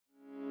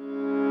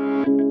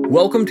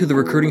Welcome to the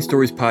Recruiting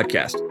Stories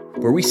Podcast,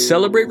 where we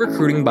celebrate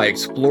recruiting by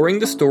exploring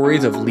the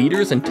stories of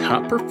leaders and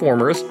top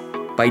performers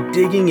by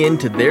digging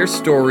into their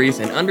stories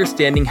and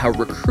understanding how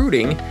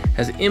recruiting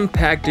has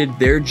impacted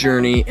their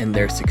journey and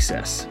their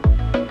success.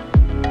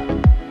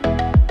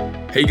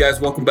 Hey guys,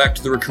 welcome back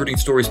to the Recruiting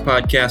Stories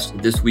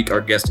Podcast. This week our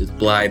guest is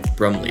Blythe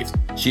Brumleve.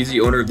 She's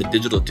the owner of the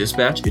Digital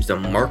Dispatch. It's a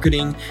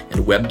marketing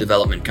and web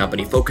development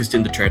company focused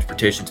in the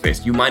transportation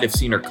space. You might have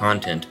seen her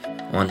content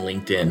on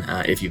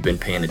LinkedIn if you've been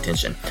paying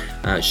attention.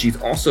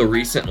 She's also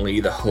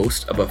recently the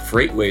host of a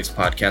FreightWaves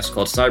podcast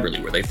called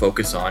Cyberly, where they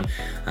focus on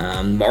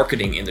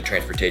marketing in the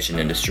transportation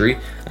industry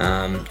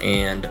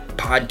and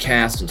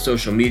podcasts and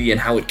social media and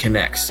how it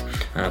connects.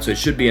 So it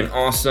should be an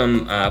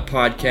awesome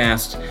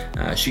podcast.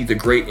 She's a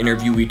great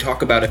interview. We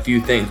talk about a few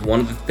things.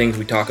 One of the things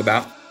we talk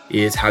about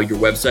is how your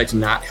website's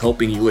not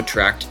helping you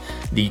attract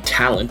the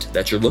talent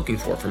that you're looking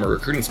for from a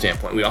recruiting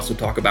standpoint. We also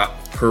talk about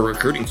her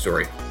recruiting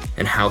story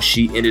and how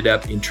she ended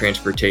up in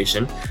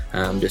transportation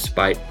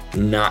despite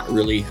not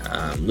really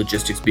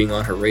logistics being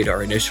on her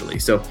radar initially.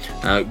 So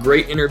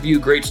great interview,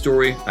 great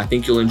story. I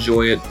think you'll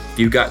enjoy it. If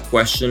you've got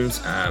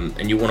questions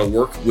and you want to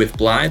work with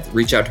Blythe,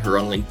 reach out to her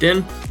on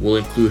LinkedIn. We'll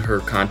include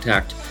her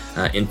contact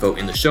info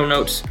in the show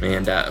notes.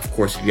 And of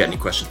course, if you got any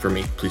questions for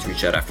me, please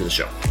reach out after the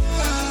show.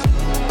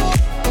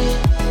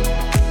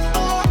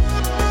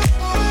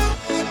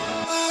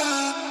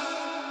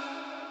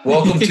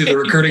 Welcome to the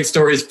Recruiting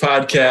Stories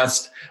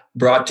Podcast,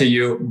 brought to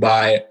you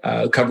by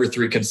Cover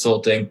 3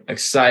 Consulting.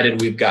 Excited,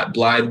 we've got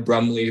Blythe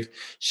Brumleve.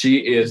 She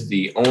is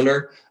the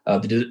owner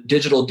of the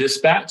Digital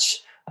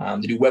Dispatch.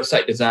 They do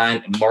website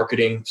design and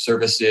marketing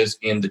services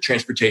in the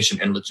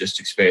transportation and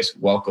logistics space.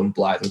 Welcome,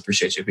 Blythe. We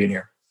appreciate you being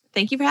here.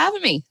 Thank you for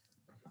having me.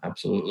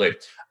 Absolutely.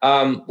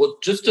 Well,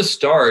 just to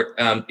start,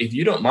 if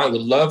you don't mind,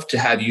 would love to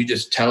have you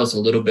just tell us a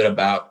little bit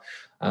about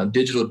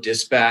Digital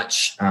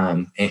Dispatch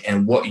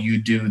and what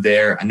you do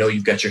there. I know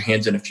you've got your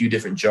hands in a few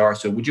different jars.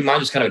 So would you mind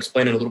just kind of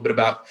explaining a little bit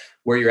about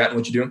where you're at and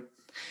what you're doing?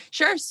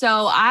 Sure.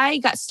 So I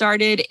got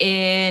started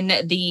in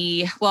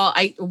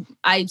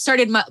I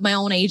started my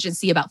own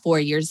agency about 4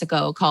 years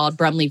ago called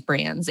Brumleve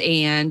Brands.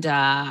 And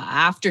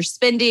after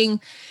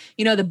spending,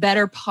 the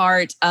better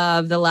part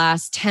of the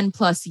last 10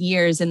 plus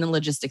years in the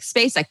logistics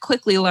space, I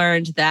quickly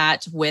learned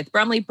that with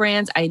Brumleve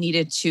Brands, I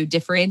needed to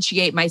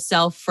differentiate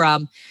myself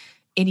from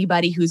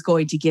anybody who's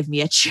going to give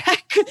me a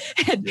check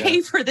and pay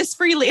for this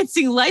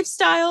freelancing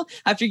lifestyle.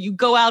 After you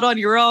go out on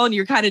your own,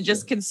 you're kind of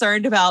just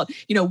concerned about,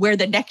 where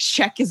the next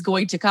check is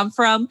going to come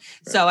from.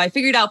 Right. So I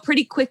figured out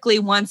pretty quickly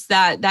once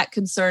that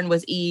concern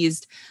was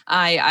eased,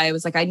 I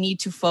was like, I need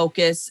to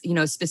focus,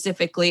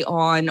 specifically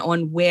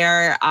on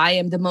where I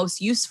am the most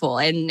useful.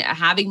 And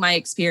having my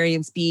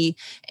experience be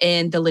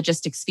in the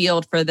logistics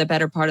field for the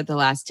better part of the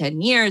last 10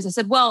 years, I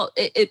said, well,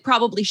 it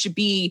probably should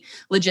be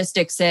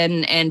logistics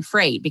and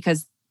freight,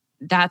 because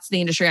that's the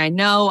industry I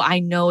know. I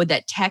know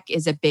that tech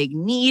is a big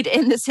need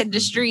in this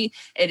industry.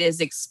 It has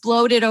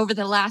exploded over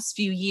the last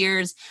few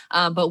years.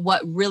 But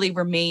what really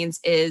remains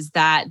is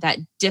that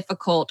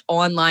difficult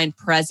online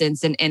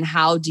presence and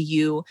how do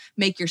you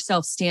make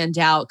yourself stand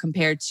out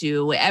compared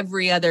to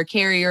every other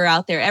carrier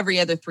out there, every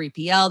other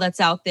 3PL that's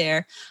out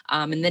there.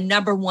 And the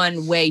number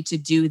one way to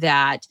do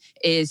that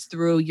is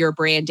through your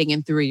branding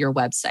and through your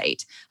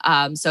website.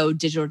 So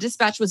Digital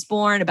Dispatch was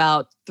born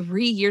about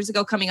 3 years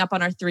ago, coming up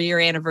on our 3-year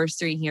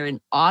anniversary here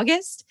in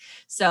August.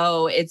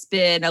 So it's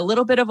been a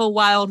little bit of a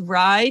wild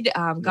ride.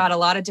 Got a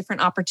lot of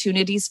different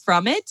opportunities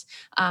from it.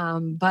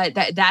 But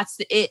that's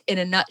it in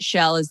a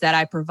nutshell, is that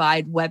I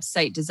provide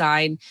website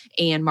design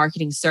and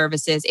marketing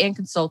services and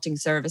consulting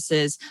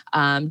services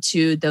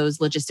to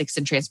those logistics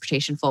and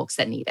transportation folks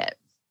that need it.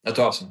 That's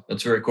awesome.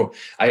 That's very cool.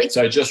 I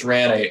just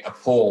ran a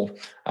poll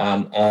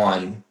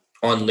on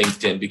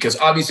LinkedIn, because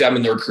obviously I'm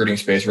in the recruiting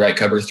space, right?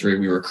 Cover 3,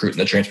 we recruit in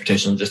the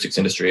transportation logistics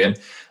industry. And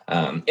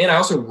I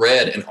also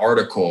read an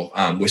article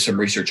with some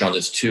research on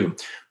this too.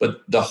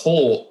 But the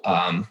whole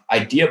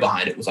idea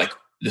behind it was like,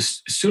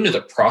 as soon as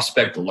a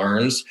prospect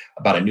learns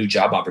about a new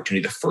job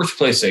opportunity, the first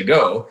place they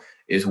go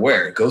is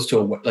where? It goes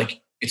to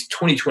it's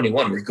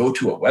 2021, we go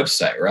to a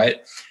website,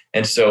 right?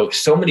 And so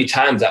many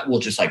times that will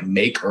just like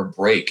make or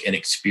break an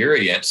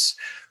experience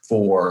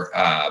for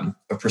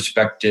a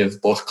prospective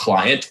both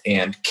client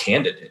and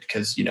candidate,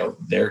 because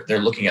they're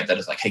looking at that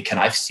as like, hey, can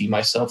I see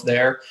myself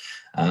there?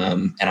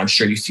 And I'm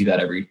sure you see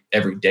that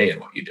every day in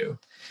what you do.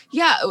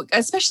 Yeah,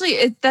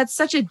 especially that's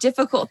such a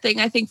difficult thing,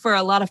 I think, for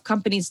a lot of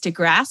companies to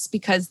grasp,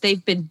 because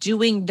they've been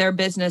doing their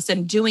business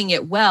and doing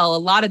it well. A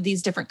lot of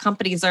these different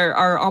companies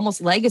are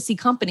almost legacy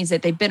companies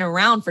that they've been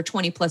around for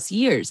 20 plus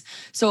years.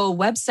 So a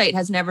website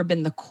has never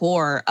been the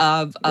core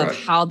of right.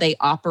 how they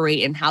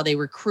operate and how they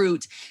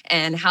recruit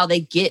and how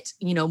they get,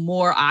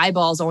 more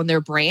eyeballs on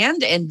their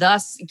brand and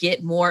thus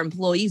get more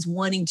employees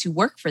wanting to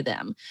work for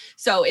them.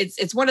 So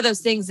it's one of those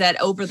things that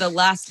over the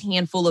last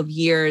handful of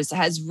years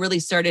has really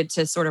started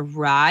to sort of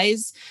rise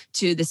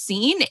to the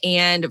scene.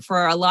 And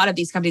for a lot of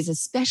these companies,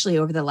 especially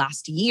over the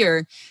last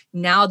year,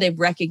 now they've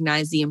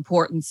recognized the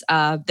importance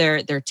of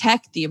their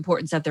tech, the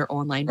importance of their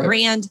online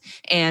brand,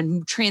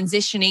 and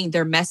transitioning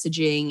their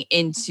messaging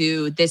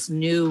into this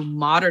new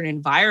modern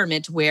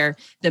environment where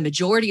the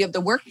majority of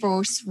the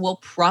workforce will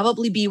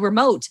probably be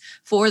remote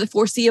for the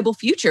foreseeable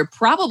future,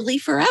 probably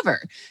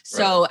forever.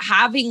 So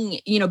having,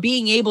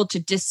 being able to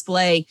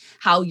display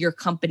how your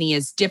company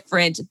is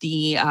different,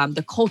 the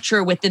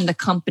culture within the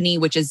company,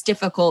 which is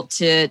difficult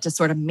to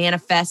sort of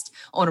manifest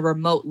on a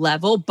remote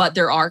level, but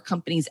there are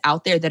companies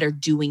out there that are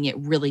doing it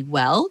really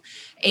well.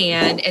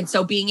 And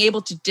so being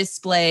able to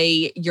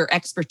display your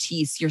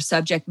expertise, your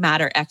subject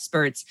matter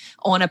experts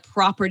on a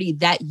property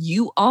that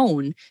you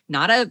own,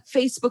 not a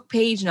Facebook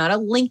page, not a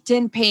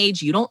LinkedIn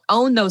page. You don't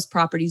own those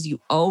properties. You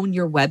own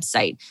your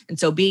website. And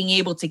so being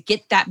able to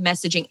get that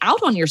messaging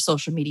out on your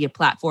social media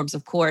platforms,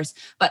 of course,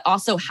 but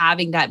also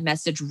having that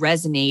message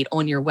resonate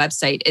on your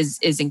website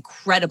is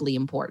incredibly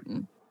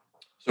important.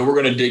 So we're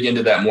going to dig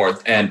into that more,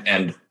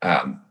 and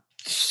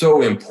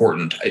so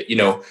important,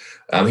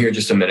 here in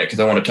just a minute, because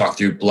I want to talk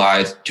through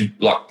Blythe,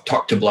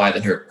 talk to Blythe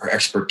and her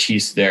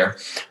expertise there.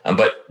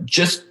 But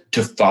just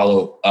to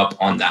follow up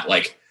on that,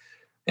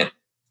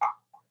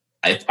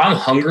 if I'm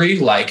hungry,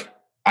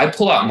 I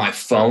pull out my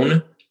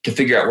phone to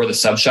figure out where the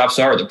sub shops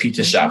are or the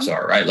pizza shops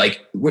are, right?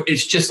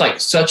 It's just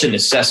such a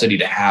necessity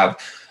to have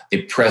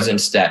a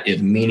presence that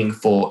is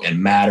meaningful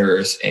and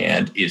matters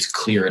and is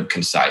clear and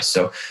concise.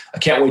 So I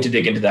can't wait to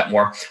dig into that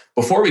more.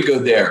 Before we go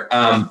there,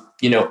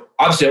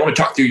 obviously I want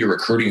to talk through your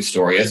recruiting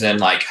story, as in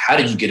how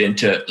did you get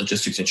into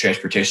logistics and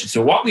transportation?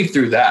 So walk me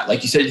through that.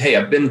 Like you said, hey,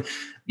 I've been,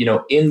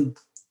 in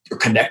or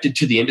connected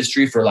to the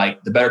industry for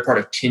the better part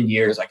of 10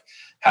 years.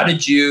 How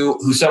did you,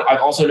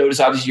 I've also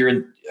noticed obviously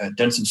you're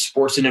done some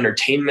sports and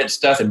entertainment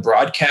stuff and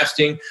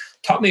broadcasting.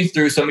 Talk me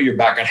through some of your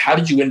background. How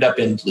did you end up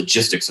in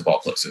logistics of all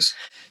places?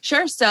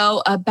 Sure.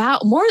 So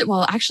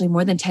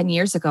more than 10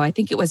 years ago, I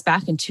think it was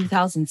back in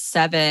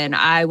 2007,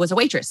 I was a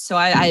waitress. So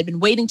I had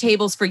been waiting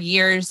tables for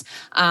years.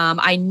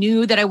 I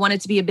knew that I wanted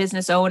to be a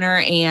business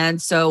owner.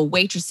 And so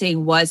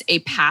waitressing was a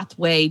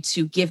pathway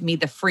to give me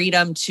the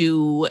freedom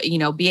to,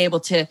 be able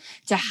to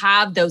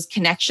have those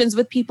connections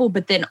with people,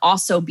 but then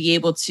also be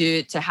able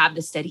to have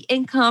the steady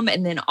income,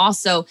 and then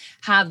also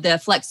have the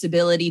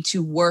flexibility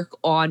to work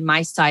on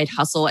my side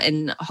hustle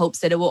in hopes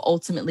that it will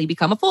ultimately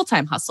become a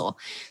full-time hustle.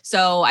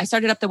 So I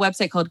started up the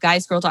website called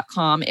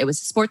guysgirl.com. It was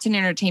a sports and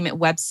entertainment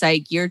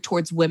website geared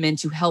towards women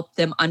to help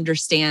them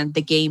understand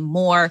the game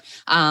more,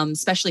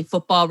 especially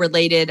football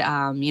related,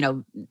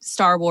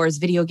 Star Wars,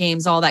 video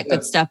games, all that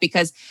good stuff,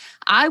 because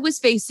I was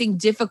facing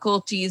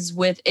difficulties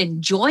with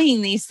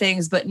enjoying these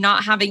things, but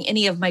not having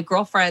any of my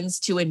girlfriends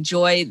to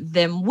enjoy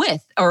them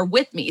with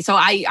me. So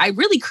I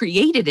really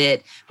created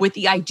it with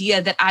the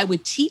idea that I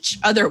would teach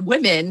other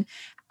women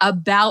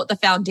about the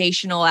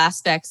foundational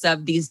aspects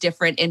of these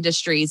different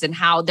industries and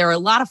how they're a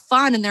lot of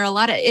fun and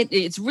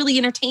it's really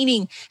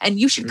entertaining, and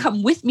you should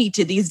come with me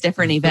to these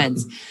different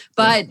events.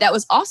 But that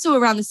was also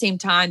around the same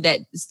time that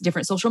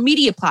different social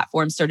media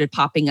platforms started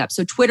popping up.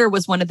 So Twitter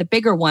was one of the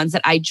bigger ones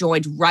that I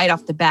joined right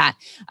off the bat.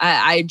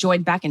 I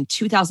joined back in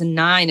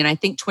 2009, and I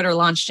think Twitter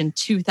launched in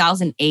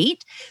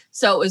 2008.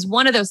 So it was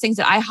one of those things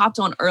that I hopped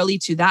on early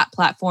to that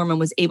platform and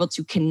was able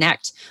to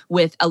connect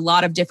with a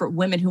lot of different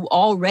women who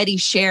already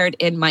shared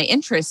in my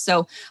interests.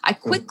 So I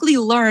quickly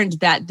learned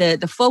that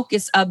the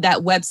focus of that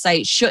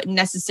website shouldn't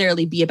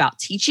necessarily be about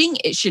teaching.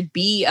 It should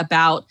be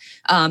about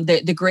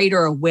the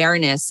greater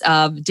awareness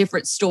of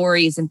different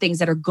stories and things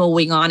that are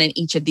going on in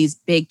each of these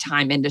big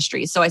time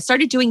industries. So I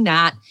started doing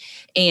that.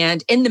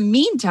 And in the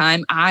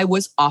meantime, I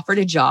was offered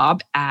a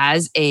job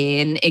as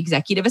an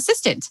executive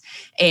assistant,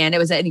 and it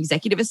was an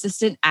executive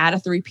assistant at a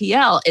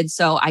 3PL. And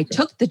so I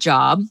took the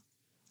job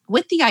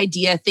with the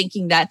idea,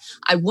 thinking that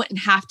I wouldn't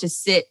have to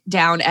sit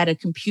down at a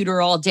computer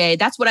all day.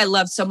 That's what I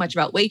love so much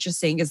about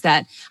waitressing, is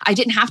that I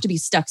didn't have to be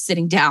stuck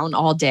sitting down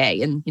all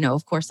day. And,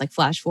 of course,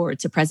 flash forward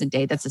to present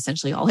day, that's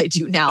essentially all I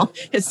do now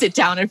is sit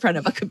down in front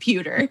of a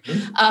computer.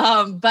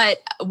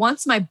 But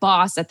once my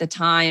boss at the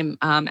time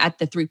at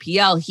the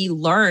 3PL, he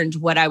learned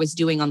what I was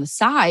doing on the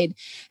side.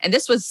 And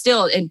this was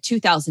still in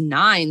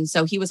 2009.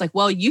 So he was like,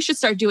 well, you should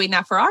start doing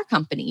that for our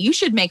company. You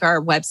should make our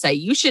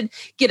website. You should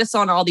get us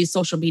on all these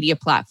social media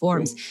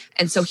platforms.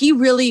 And so he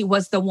really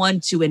was the one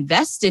to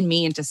invest in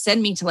me and to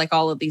send me to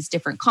all of these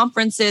different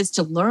conferences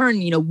to learn,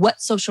 what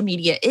social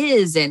media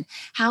is and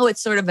how it's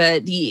sort of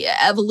the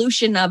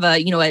evolution of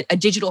a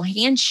digital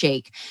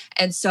handshake.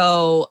 And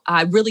so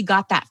I really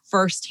got that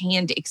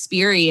firsthand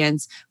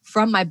experience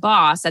from my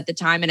boss at the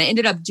time. And I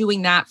ended up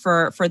doing that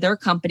for their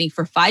company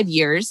for 5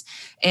 years,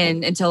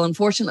 and until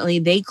unfortunately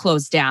they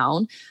closed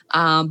down.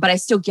 But I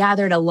still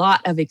gathered a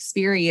lot of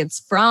experience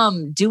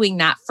from doing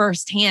that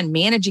firsthand,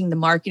 managing the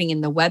marketing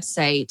and the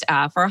website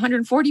for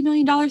 $140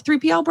 million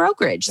 3PL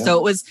brokerage. Yeah.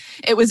 So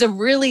it was a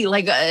really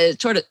a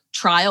sort of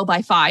trial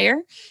by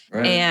fire.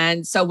 Right.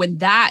 And so when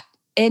that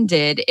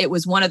ended, it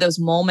was one of those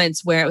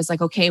moments where it was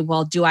like, okay,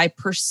 well, do I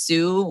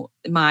pursue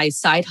my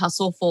side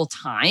hustle full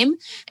time?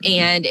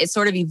 And it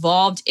sort of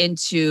evolved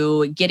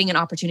into getting an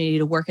opportunity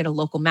to work at a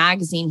local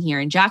magazine here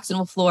in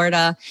Jacksonville,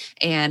 Florida,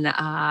 and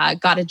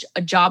got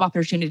a job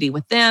opportunity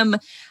with them.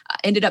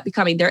 Ended up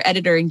becoming their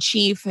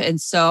editor-in-chief. And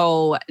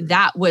so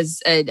that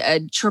was a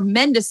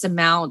tremendous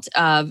amount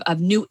of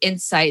new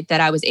insight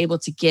that I was able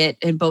to get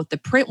in both the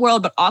print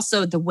world, but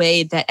also the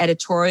way that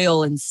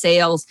editorial and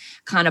sales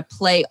kind of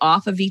play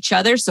off of each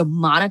other. So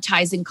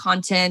monetizing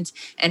content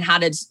and how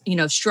to,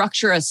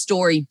 structure a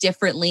story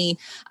differently.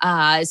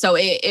 So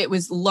it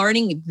was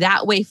learning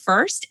that way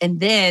first. And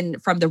then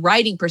from the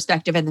writing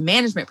perspective and the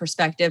management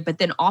perspective, but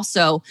then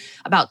also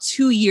about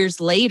 2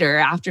 years later,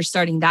 after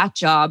starting that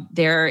job,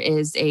 there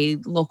is a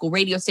local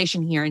radio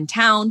station here in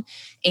town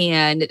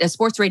and a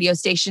sports radio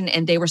station.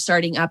 And they were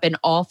starting up an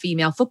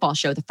all-female football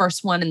show, the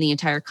first one in the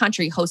entire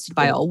country hosted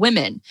by all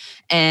women.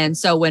 And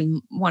so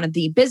when one of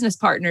the business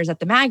partners at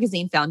the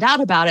magazine found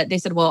out about it, they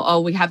said,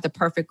 well, we have the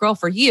perfect girl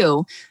for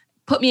you.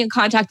 Put me in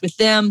contact with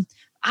them.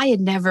 I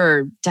had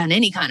never done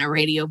any kind of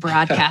radio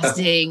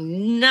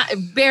broadcasting,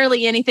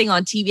 barely anything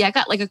on TV. I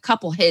got like a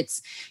couple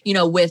hits,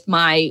 with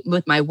my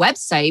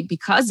website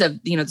because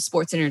of, the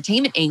sports and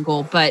entertainment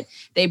angle, but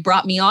they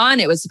brought me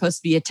on. It was supposed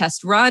to be a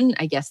test run.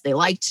 I guess they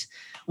liked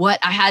what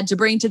I had to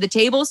bring to the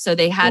table. So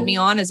they had me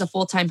on as a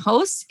full-time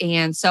host.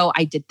 And so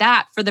I did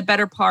that for the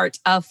better part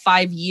of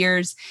 5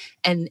 years.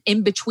 And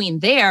in between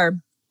there,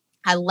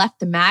 I left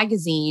the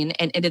magazine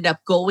and ended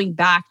up going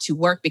back to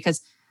work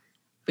because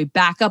we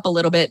back up a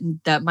little bit,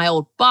 my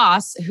old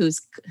boss, who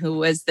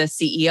was the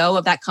CEO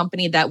of that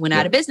company that went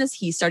out of business,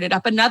 he started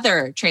up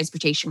another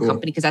transportation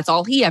company because that's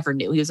all he ever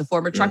knew. He was a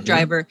former truck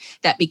driver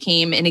that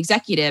became an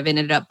executive and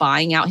ended up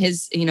buying out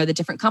his, the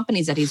different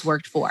companies that he's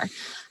worked for.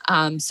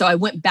 So I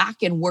went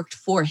back and worked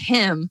for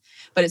him,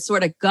 but it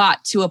sort of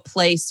got to a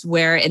place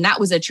where, and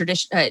that was a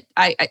tradition.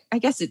 I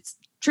guess it's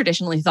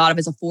traditionally thought of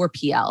as a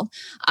 4PL.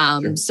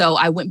 So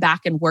I went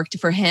back and worked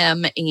for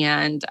him,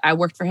 and I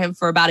worked for him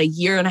for about a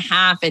year and a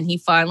half, and he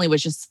finally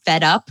was just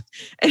fed up.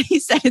 And he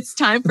said, it's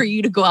time for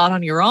you to go out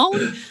on your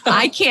own.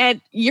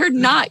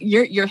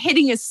 You're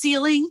hitting a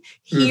ceiling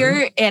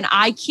here and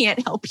I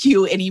can't help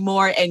you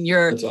anymore. And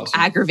you're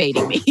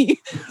aggravating me.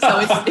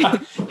 So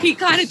he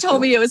kind of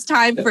told me it was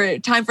time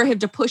for him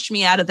to push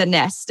me out of the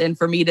nest and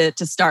for me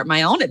to start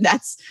my own. And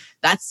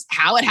that's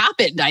how it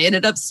happened. I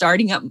ended up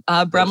starting up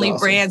Brumleve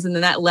Brands, and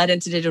then that led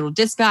into Digital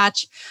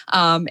Dispatch.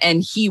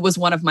 And he was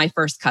one of my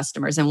first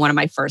customers and one of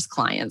my first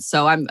clients.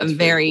 So I'm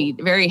very,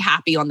 very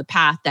happy on the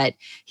path that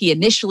he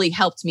initially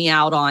helped me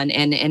out on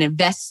and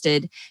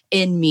invested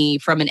in me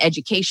from an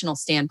educational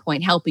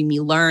standpoint, helping me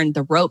learn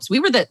the ropes. We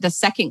were the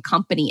second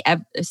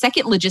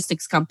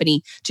logistics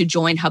company to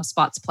join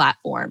HubSpot's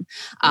platform.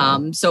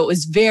 So it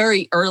was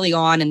very early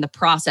on in the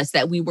process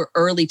that we were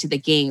early to the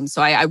game.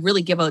 So I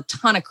really give a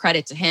ton of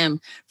credit to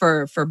him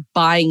for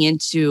buying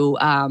into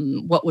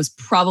what was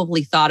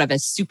probably thought of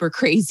as super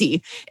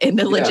crazy in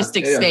the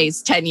logistics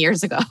space 10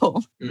 years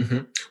ago. Mm-hmm.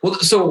 Well,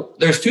 so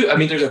there's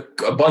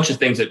a bunch of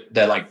things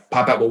that like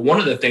pop out. But one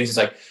of the things is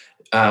like,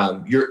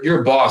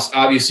 your boss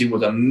obviously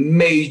was a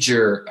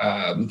major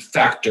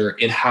factor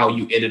in how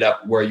you ended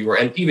up where you were,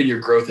 and even your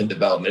growth and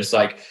development. It's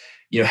like,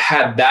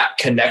 had that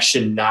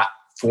connection not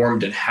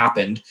formed and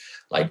happened,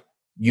 like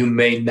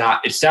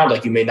it sounds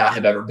like you may not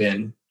have ever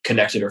been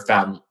connected or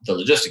found the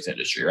logistics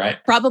industry, right?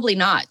 Probably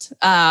not.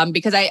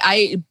 Because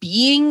I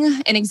being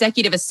an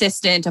executive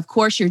assistant, of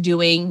course, you're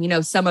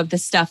doing, some of the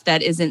stuff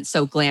that isn't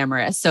so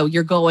glamorous. So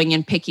you're going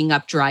and picking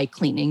up dry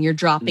cleaning, you're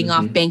dropping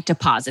off bank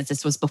deposits.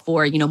 This was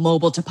before,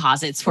 mobile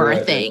deposits were a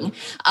thing.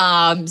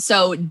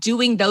 So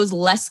doing those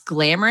less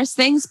glamorous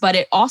things, but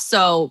it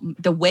also,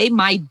 the way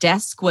my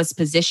desk was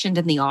positioned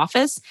in the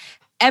office,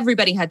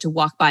 everybody had to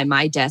walk by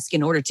my desk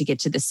in order to get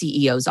to the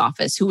CEO's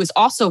office, who was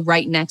also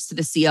right next to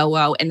the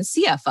COO and the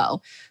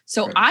CFO.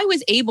 So I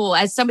was able,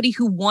 as somebody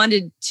who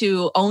wanted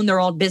to own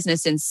their own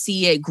business and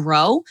see it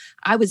grow,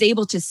 I was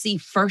able to see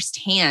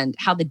firsthand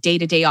how the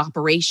day-to-day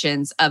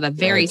operations of a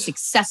very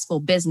successful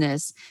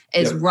business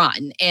is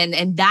run.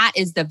 And that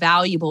is the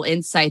valuable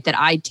insight that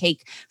I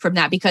take from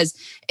that, because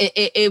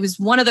it was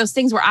one of those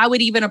things where I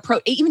would even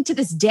approach, even to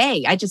this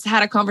day, I just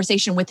had a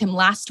conversation with him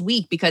last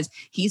week because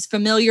he's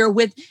familiar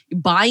with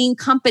buying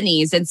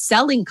companies and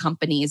selling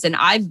companies. And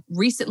I've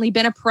recently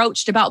been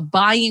approached about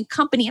buying a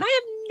company, and I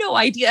have no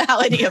idea how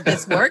any of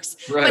this works,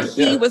 but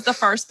he was the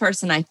first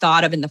person I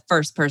thought of and the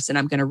first person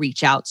I'm going to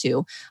reach out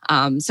to.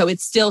 So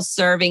it's still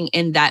serving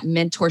in that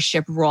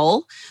mentorship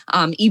role,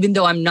 even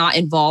though I'm not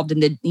involved in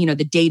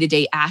the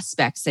day-to-day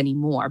aspects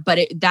anymore. But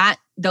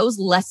those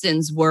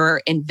lessons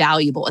were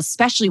invaluable,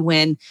 especially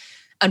when,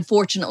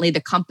 unfortunately,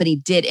 the company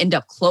did end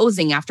up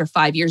closing after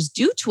 5 years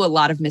due to a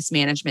lot of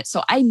mismanagement.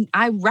 So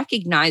I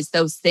recognize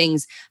those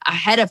things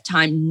ahead of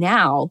time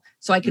now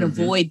so I can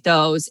avoid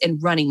those in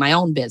running my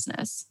own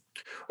business.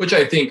 Which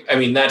I think, I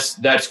mean,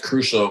 that's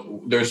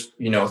crucial. There's,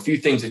 a few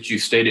things that you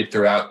stated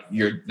throughout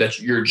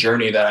your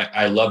journey that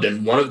I loved.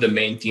 And one of the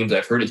main themes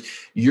I've heard is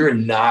you're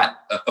not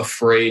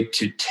afraid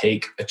to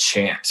take a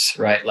chance,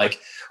 right? Like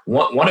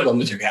one of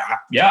them is,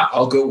 yeah,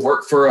 I'll go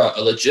work for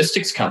a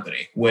logistics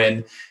company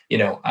when,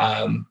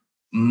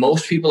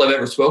 most people I've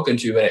ever spoken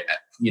to,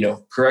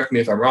 correct me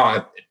if I'm wrong,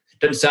 it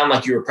doesn't sound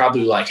like you were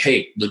probably like,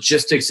 hey,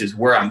 logistics is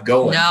where I'm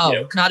going.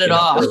 No, not at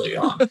all. Early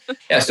on.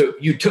 Yeah. So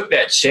you took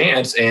that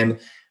chance, and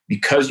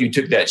because you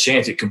took that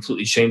chance, it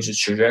completely changed its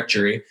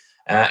trajectory.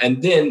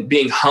 And then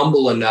being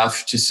humble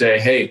enough to say,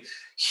 hey,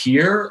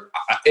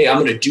 I'm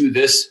going to do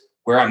this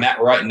where I'm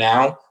at right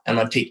now. And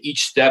I'm going to take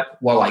each step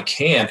while I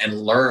can and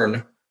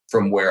learn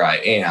from where I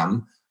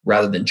am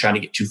rather than trying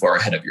to get too far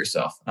ahead of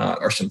yourself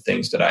are some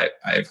things that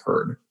I've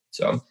heard.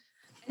 So.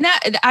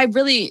 That I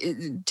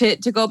really,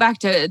 to go back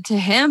to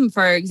him,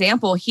 for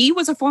example, he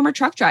was a former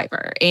truck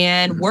driver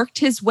and worked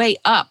his way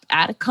up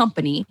at a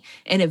company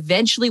and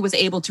eventually was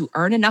able to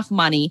earn enough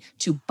money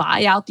to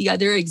buy out the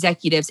other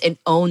executives and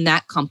own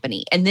that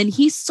company. And then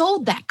he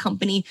sold that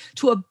company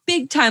to a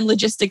big time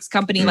logistics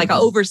company, like an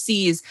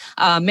overseas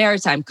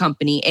maritime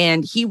company.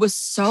 And he was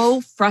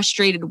so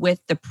frustrated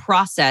with the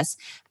process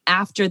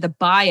after the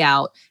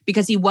buyout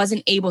because he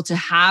wasn't able to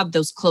have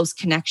those close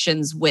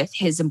connections with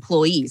his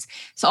employees.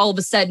 So all of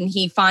a sudden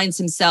he finds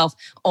himself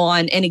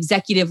on an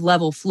executive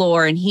level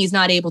floor and he's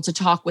not able to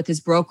talk with his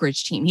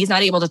brokerage team. He's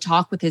not able to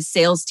talk with his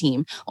sales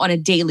team on a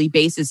daily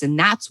basis. And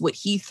that's what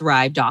he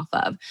thrived off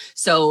of.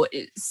 So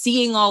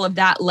seeing all of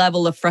that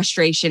level of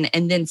frustration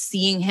and then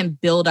seeing him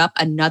build up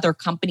another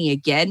company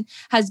again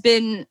has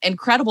been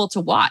incredible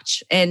to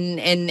watch.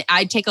 And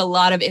I take a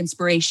lot of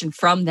inspiration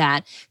from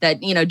that,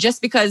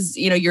 just because,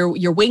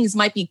 your wings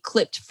might be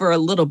clipped for a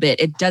little bit,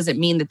 it doesn't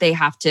mean that they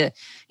have to,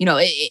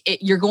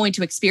 you're going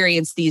to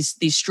experience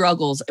these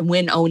struggles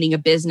when owning a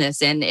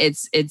business. And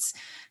it's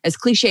as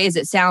cliche as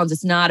it sounds,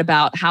 it's not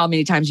about how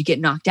many times you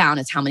get knocked down,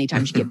 it's how many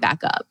times you get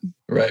back up.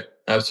 Right.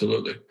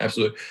 Absolutely.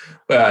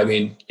 Well,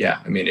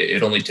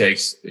 it only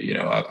takes,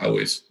 I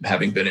always,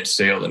 having been in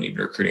sales and even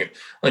recruiting, it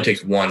only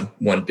takes one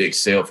big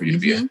sale for you to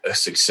be a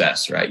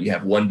success, right? You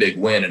have one big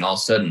win and all of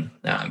a sudden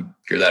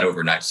you're that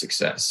overnight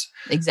success.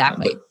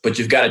 Exactly. But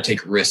you've got to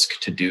take risk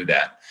to do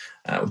that,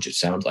 which it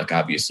sounds like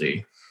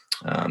obviously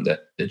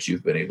that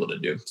you've been able to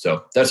do.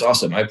 So that's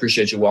awesome. I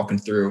appreciate you walking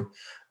through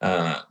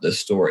the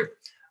story.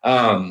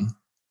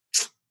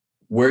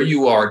 Where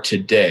you are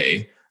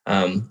today,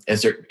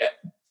 is there,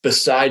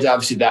 besides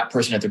obviously that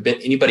person, have there been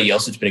anybody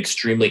else that's been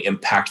extremely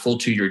impactful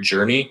to your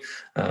journey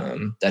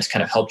that's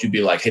kind of helped you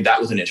be like, hey,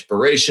 that was an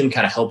inspiration,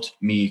 kind of helped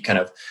me kind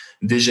of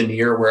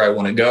visioneer where I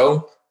want to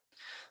go?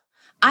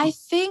 I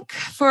think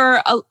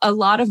for a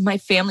lot of my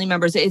family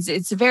members,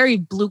 it's a very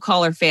blue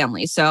collar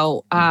family.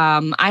 So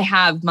I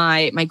have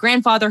my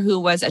grandfather who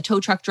was a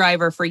tow truck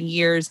driver for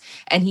years,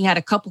 and he had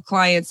a couple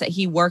clients that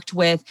he worked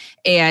with,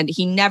 and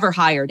he never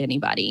hired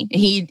anybody.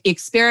 He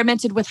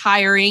experimented with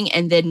hiring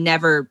and then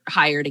never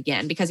hired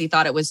again because he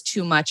thought it was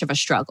too much of a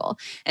struggle.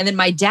 And then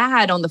my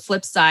dad, on the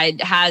flip side,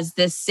 has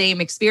this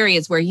same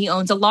experience where he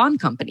owns a lawn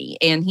company,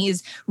 and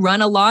he's run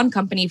a lawn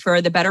company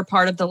for the better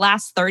part of the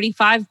last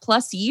 35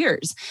 plus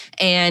years.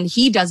 And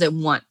he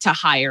doesn't want to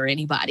hire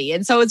anybody.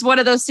 And so it's one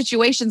of those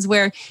situations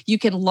where you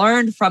can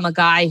learn from a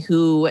guy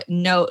who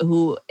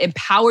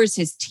empowers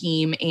his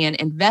team and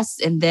invests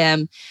in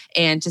them,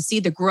 and to see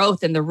the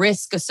growth and the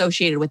risk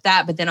associated with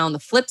that. But then on the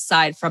flip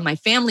side, from my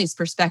family's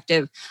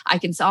perspective, I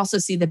can also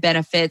see the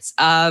benefits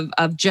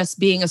of just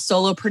being a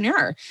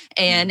solopreneur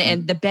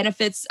and the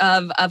benefits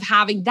of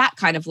having that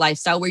kind of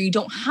lifestyle where you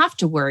don't have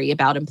to worry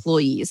about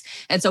employees.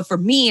 And so for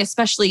me,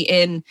 especially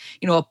in,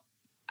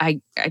 I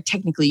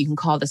technically, you can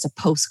call this a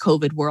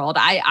post-COVID world.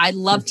 I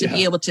love to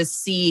be able to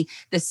see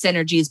the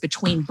synergies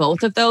between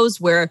both of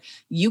those, where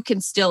you can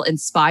still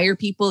inspire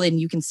people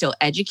and you can still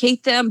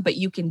educate them, but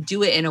you can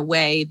do it in a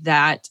way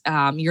that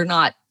you're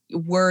not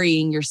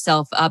worrying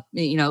yourself up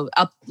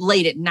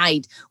late at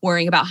night,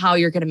 worrying about how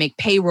you're going to make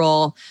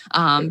payroll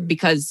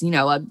because,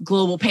 a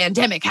global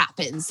pandemic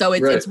happens. So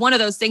it's one of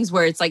those things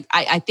where it's like,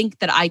 I think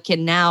that I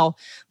can now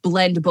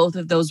blend both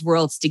of those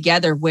worlds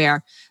together,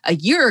 where a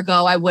year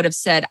ago I would have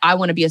said, I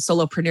want to be a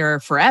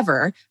solopreneur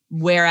forever.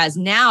 Whereas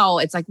now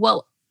it's like,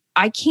 well,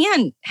 I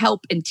can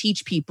help and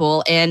teach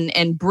people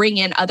and bring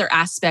in other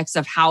aspects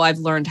of how I've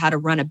learned how to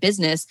run a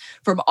business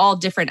from all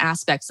different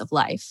aspects of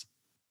life.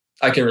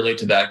 I can relate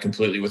to that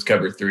completely with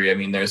Cover 3. I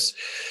mean, there's,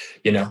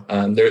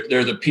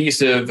 there's a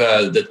piece of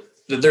that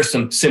there's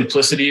some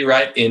simplicity,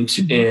 right, in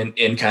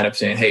kind of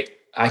saying, hey,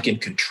 I can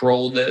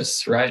control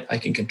this, right? I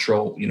can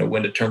control,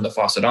 when to turn the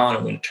faucet on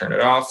and when to turn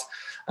it off.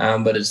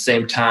 But at the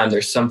same time,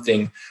 there's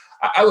something,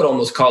 I would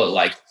almost call it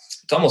like,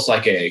 it's almost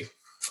like a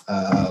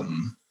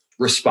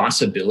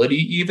responsibility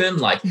even.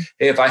 Like,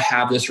 hey, if I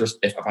have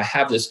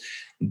this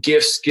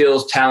gift,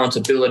 skills, talent,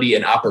 ability,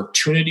 and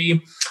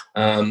opportunity,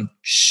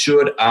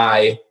 should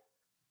I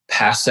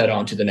pass that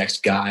on to the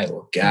next guy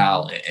or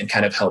gal and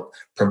kind of help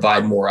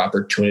provide more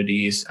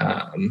opportunities,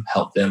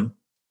 help them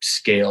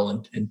scale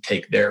and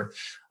take their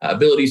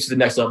abilities to the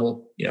next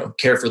level,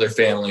 care for their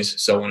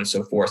families, so on and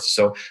so forth.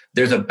 So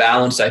there's a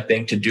balance, I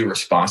think, to do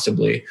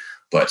responsibly,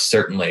 but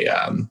certainly,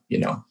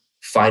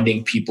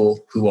 finding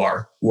people who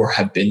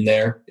have been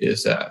there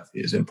is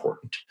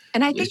important.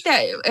 And I think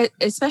that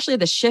especially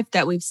the shift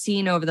that we've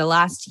seen over the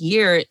last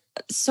year,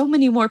 so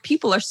many more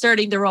people are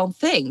starting their own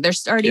thing. They're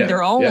starting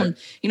their own,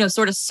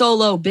 sort of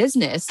solo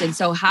business. And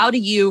so how do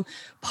you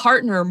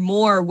partner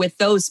more with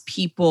those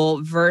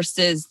people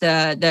versus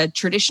the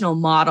traditional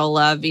model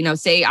of,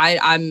 say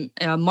I'm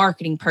a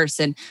marketing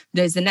person.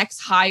 There's the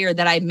next hire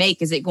that I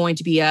make. Is it going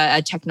to be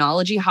a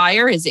technology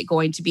hire? Is it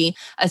going to be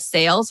a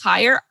sales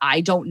hire?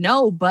 I don't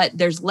know, but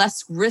there's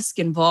less risk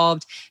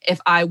involved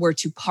if I were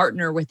to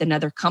partner with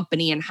another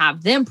company and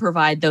have them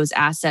provide those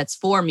assets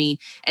for me.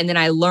 And then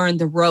I learn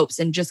the ropes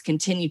and just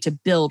continue to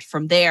build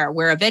from there,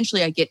 where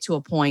eventually I get to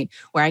a point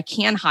where I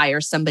can hire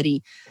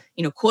somebody,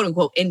 quote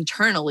unquote,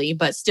 internally,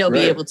 but still be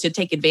able to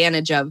take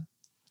advantage of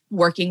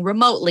working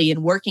remotely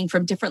and working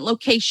from different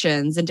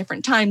locations and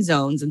different time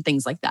zones and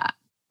things like that.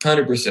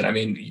 100%. I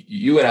mean,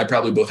 you and I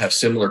probably both have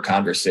similar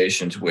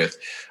conversations with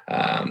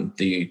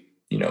the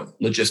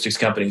logistics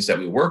companies that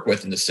we work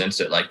with, in the sense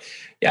that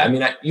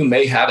you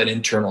may have an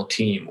internal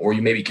team, or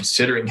you may be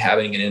considering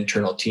having an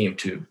internal team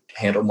to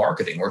handle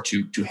marketing or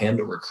to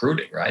handle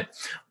recruiting, right?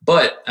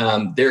 But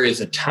there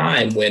is a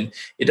time when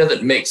it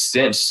doesn't make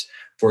sense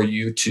for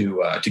you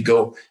to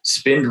go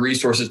spend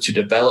resources to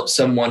develop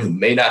someone who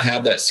may not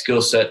have that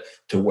skill set,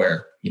 to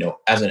where,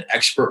 as an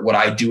expert, what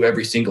I do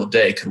every single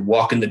day could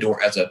walk in the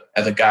door as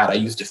a guide. I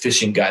use the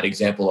fishing guide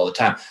example all the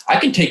time. I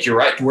can take you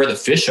right to where the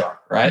fish are,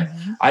 right?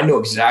 Mm-hmm. I know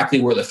exactly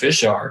where the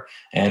fish are,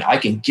 and I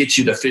can get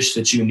you the fish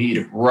that you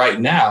need right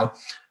now.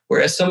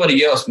 Whereas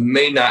somebody else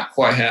may not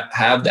quite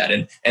have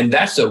that. And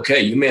that's okay.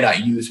 You may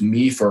not use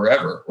me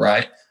forever,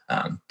 right?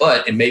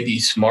 But it may be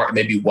smart, it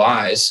may be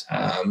wise,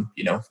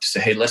 to say,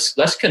 hey,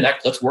 let's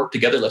connect, let's work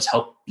together, let's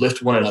help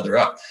lift one another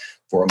up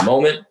for a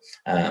moment.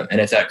 And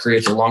if that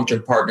creates a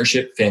long-term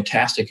partnership,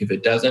 fantastic. If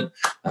it doesn't,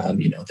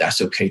 that's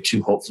okay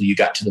too. Hopefully you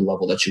got to the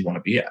level that you want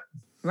to be at.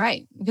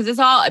 Right. Because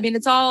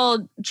it's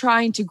all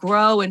trying to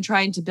grow and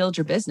trying to build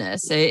your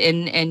business.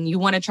 And you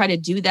want to try to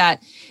do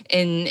that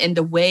in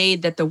the way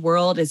that the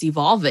world is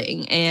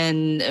evolving.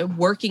 And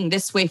working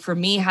this way for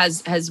me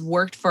has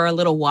worked for a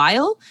little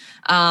while.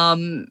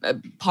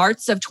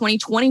 Parts of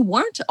 2020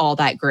 weren't all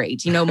that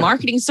great.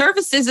 Marketing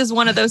services is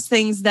one of those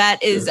things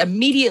that is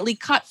immediately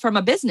cut from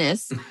a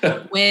business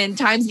when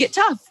times get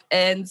tough.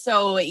 And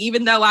so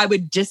even though I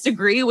would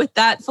disagree with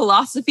that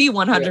philosophy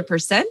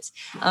 100%,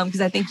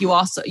 because I think you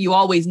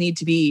always need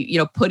to be,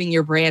 putting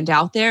your brand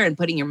out there and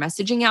putting your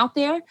messaging out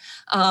there.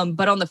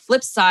 But on the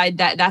flip side,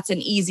 that's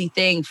an easy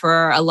thing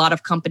for a lot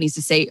of companies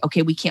to say,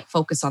 okay, we can't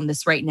focus on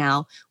this right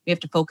now. We have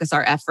to focus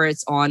our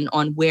efforts on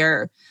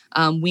where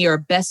we are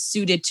best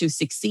suited to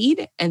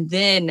succeed. And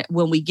then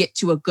when we get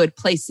to a good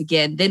place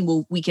again,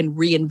 then we can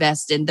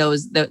reinvest in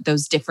those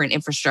different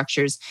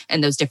infrastructures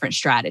and those different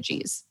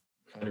strategies.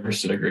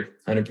 100% agree.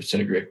 100%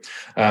 agree.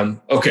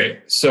 Okay,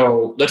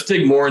 so let's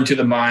dig more into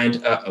the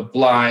mind of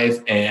Blythe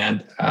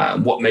and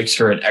what makes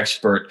her an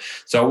expert.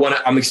 So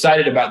I'm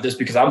excited about this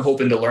because I'm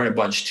hoping to learn a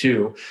bunch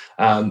too.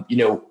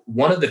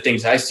 One of the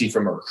things I see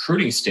from a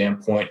recruiting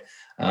standpoint,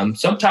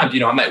 sometimes,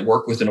 I might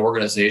work with an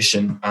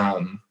organization,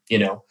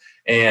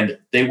 and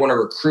they want to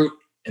recruit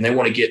and they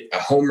want to get a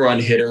home run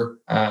hitter,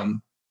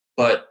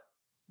 but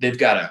they've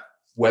got a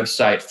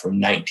website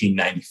from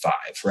 1995,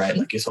 right?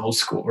 Like it's old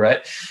school,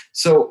 right?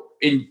 So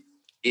in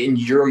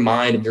your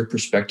mind and your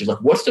perspective, like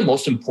what's the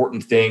most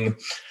important thing,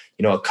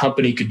 a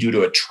company could do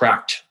to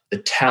attract the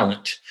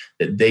talent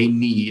that they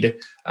need,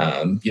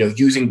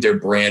 using their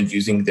brand,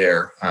 using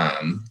their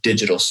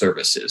digital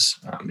services,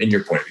 in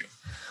your point of view?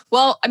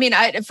 Well,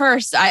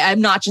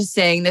 I'm not just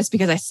saying this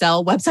because I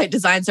sell website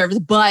design service,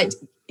 but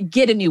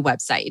get a new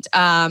website.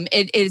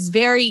 It is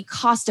very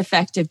cost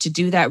effective to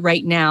do that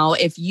right now.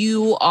 If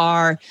you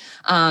are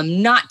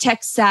not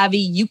tech savvy,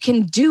 you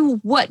can do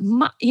what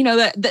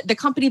the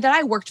company that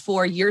I worked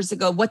for years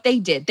ago, what they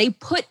did. They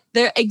put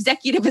their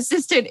executive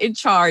assistant in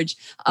charge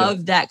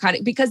of that kind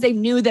of, because they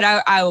knew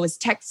that I was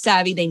tech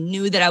savvy. They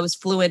knew that I was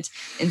fluent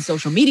in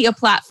social media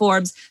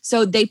platforms.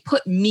 So they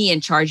put me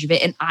in charge of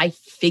it and I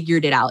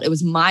figured it out. It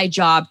was my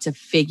job to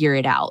figure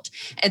it out.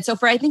 And so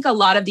I think a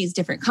lot of these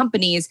different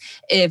companies,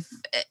 if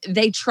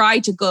they try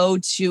to go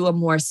to a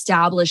more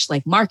established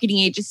like marketing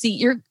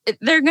agency,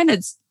 they're going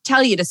to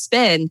tell you to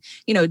spend,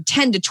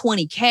 10 to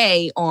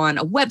 20K on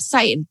a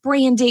website and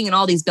branding and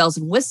all these bells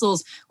and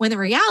whistles, when the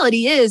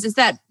reality is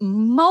that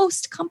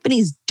most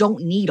companies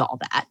don't need all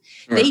that.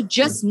 Right. They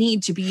just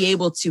need to be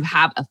able to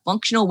have a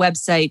functional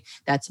website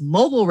that's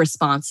mobile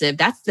responsive.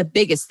 That's the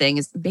biggest thing,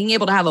 is being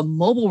able to have a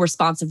mobile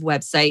responsive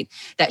website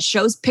that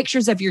shows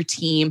pictures of your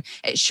team.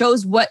 It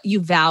shows what you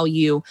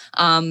value,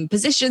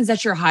 positions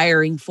that you're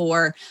hiring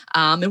for,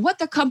 and what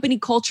the company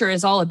culture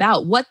is all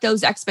about, what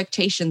those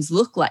expectations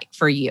look like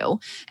for you.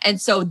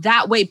 And so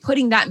that way,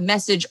 putting that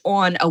message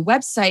on a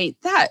website,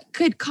 that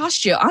could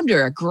cost you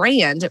under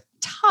 $1,000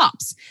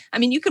 tops. I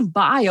mean, you can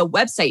buy a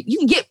website. You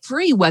can get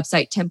free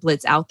website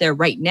templates out there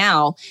right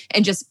now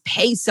and just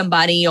pay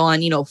somebody on,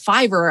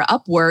 Fiverr or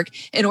Upwork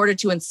in order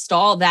to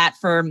install that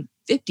for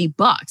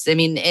 $50. I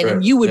mean,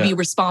 and you would be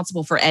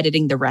responsible for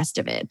editing the rest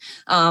of it.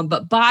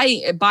 But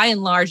by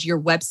and large,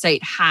 your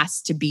website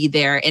has to be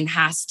there and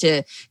has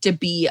to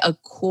be a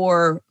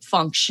core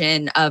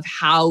function of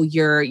how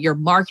you're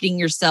marketing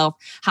yourself,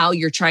 how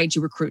you're trying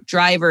to recruit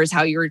drivers,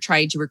 how you're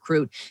trying to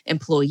recruit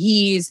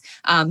employees,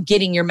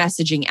 getting your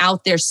messaging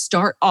out there.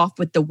 Start off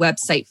with the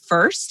website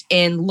first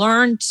and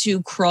learn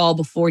to crawl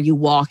before you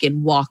walk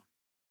and walk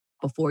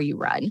before you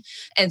run.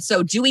 And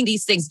so doing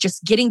these things,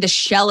 just getting the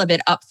shell of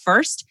it up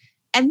first.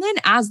 And then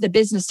as the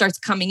business starts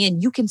coming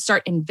in, you can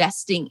start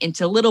investing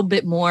into a little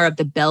bit more of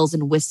the bells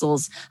and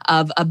whistles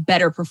of a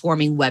better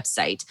performing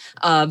website,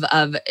 of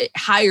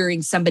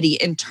hiring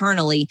somebody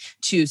internally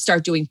to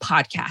start doing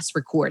podcast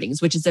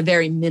recordings, which is a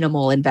very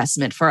minimal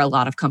investment for a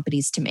lot of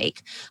companies to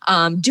make.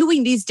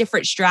 Doing these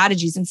different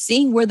strategies and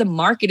seeing where the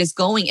market is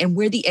going and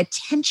where the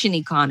attention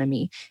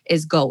economy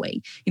is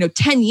going.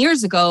 10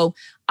 years ago,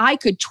 I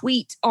could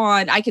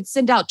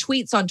send out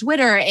tweets on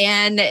Twitter,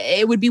 and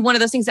it would be one of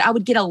those things that I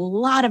would get a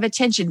lot of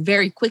attention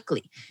very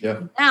quickly. Yeah.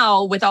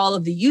 Now, with all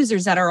of the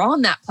users that are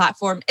on that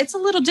platform, it's a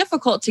little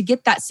difficult to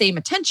get that same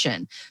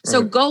attention. Right.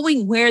 So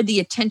going where the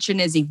attention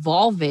is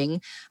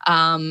evolving,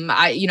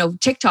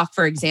 TikTok,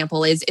 for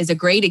example, is a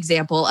great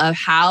example of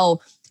how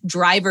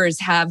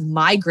drivers have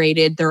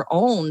migrated their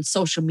own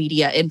social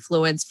media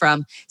influence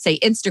from, say,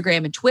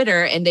 Instagram and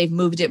Twitter, and they've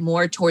moved it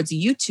more towards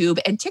YouTube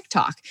and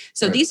TikTok.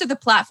 So These are the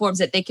platforms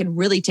that they can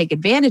really take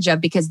advantage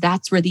of because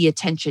that's where the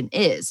attention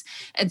is.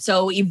 And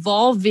so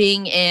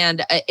evolving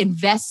and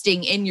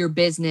investing in your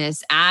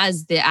business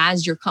as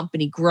your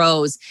company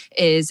grows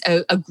is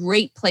a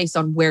great place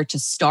on where to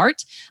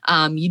start.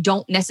 You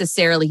don't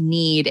necessarily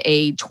need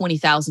a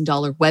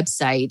 $20,000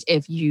 website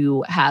if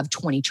you have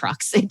 20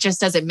 trucks. It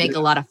just doesn't make a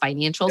lot of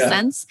financial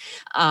sense.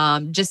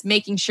 Just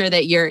making sure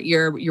that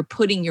you're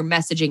putting your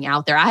messaging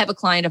out there. I have a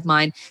client of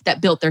mine that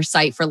built their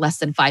site for less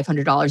than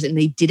 $500, and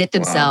they did it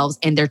themselves,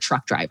 and they're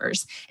truck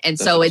drivers. And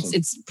that's so awesome.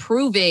 It's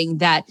proving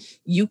that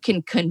you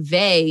can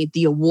convey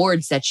the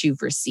awards that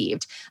you've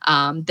received.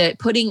 That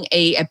putting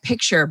a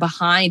picture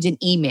behind an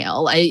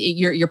email,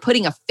 you're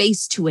putting a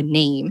face to a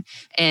name,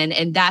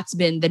 and that's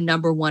been the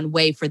number one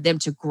way for them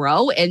to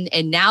grow.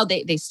 And now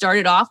they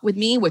started off with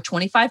me with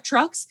 25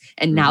 trucks,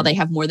 and now they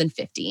have more than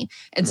 50.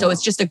 And so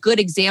it's just a good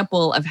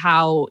example of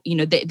how,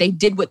 they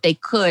did what they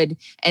could,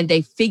 and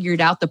they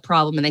figured out the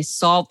problem, and they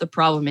solved the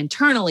problem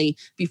internally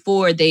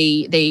before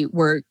they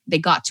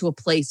got to a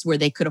place where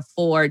they could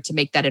afford to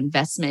make that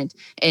investment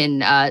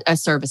in a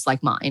service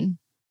like mine.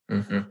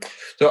 Mm-hmm.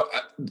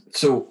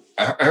 So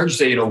I heard you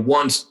say,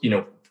 once,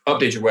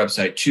 update your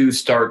website, 2,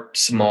 start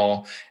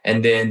small.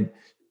 And then,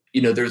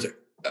 there's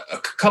a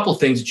couple of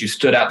things that you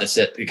stood out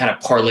that kind of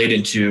parlayed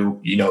into,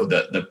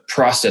 the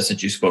process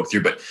that you spoke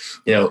through. But,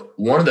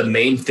 one of the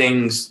main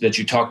things that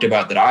you talked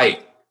about that I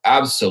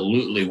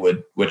absolutely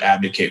would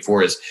advocate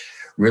for is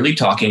really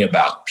talking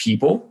about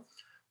people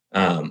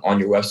on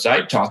your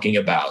website, talking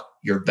about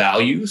your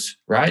values,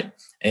 right?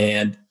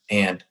 And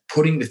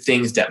putting the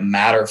things that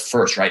matter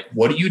first, right?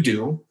 What do you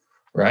do,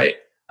 right?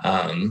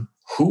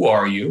 Who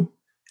are you?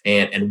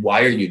 And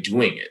why are you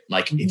doing it?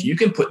 Like, if you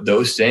can put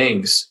those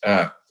things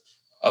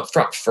up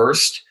front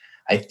first,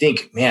 I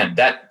think, man,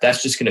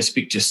 that's just going to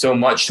speak to so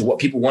much to what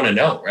people want to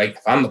know, right?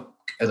 If I'm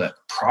as a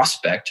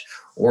prospect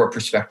or a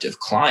prospective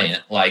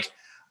client,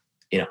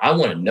 I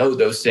want to know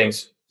those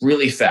things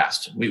really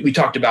fast. We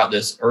talked about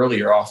this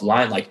earlier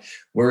offline. Like,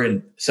 we're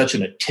in such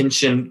an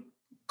attention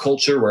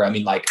culture where,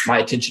 my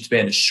attention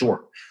span is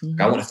short. Mm-hmm.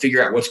 I want to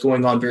figure out what's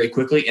going on very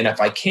quickly. And if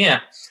I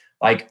can't,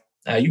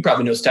 you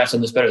probably know stats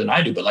on this better than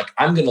I do, but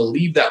I'm going to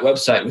leave that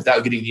website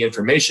without getting the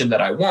information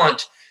that I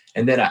want.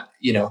 And then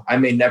I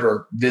may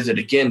never visit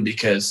again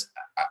because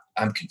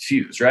I'm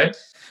confused, right?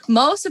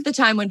 Most of the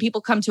time when people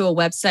come to a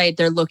website,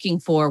 they're looking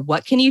for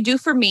what can you do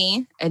for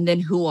me? And then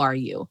who are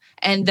you?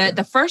 And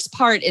the first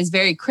part is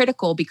very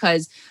critical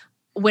because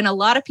when a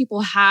lot of people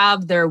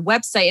have their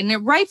website,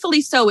 and rightfully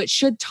so, it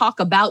should talk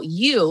about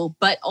you,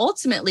 but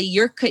ultimately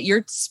you're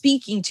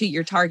speaking to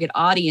your target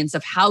audience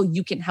of how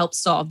you can help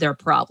solve their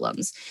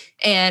problems.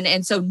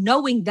 And so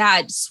knowing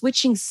that,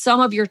 switching some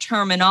of your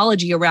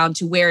terminology around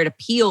to where it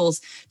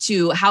appeals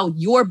to how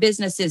your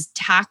businesses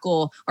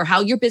tackle or how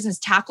your business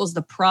tackles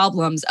the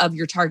problems of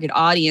your target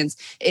audience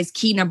is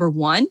key number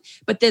one.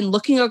 But then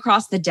looking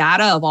across the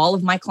data of all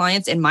of my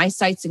clients and my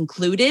sites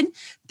included,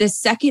 the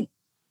second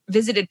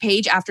visited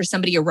page after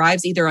somebody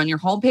arrives either on your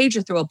homepage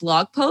or through a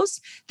blog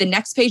post, the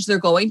next page they're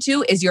going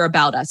to is your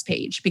About Us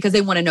page because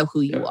they want to know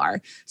who you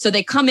are. So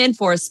they come in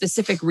for a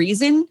specific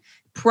reason,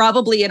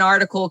 probably an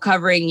article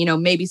covering,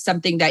 maybe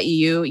something that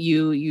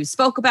you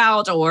spoke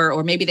about,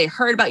 or maybe they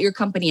heard about your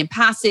company in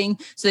passing.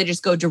 So they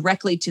just go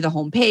directly to the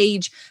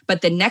homepage.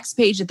 But the next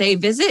page that they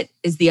visit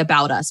is the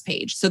About Us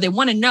page. So they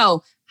want to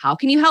know, how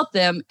can you help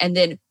them? And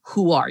then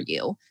who are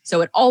you?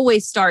 So it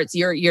always starts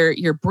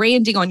your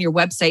branding on your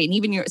website, and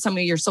even some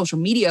of your social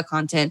media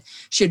content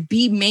should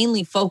be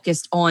mainly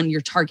focused on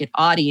your target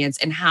audience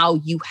and how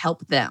you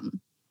help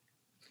them.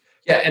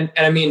 Yeah. And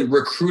I mean,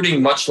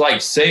 recruiting, much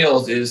like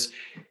sales, is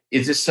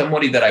this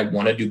somebody that I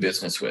want to do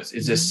business with?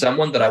 Is this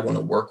someone that I want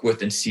to work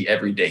with and see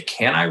every day?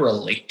 Can I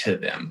relate to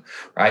them?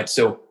 Right.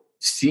 So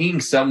seeing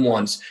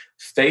someone's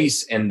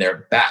face and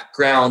their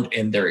background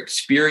and their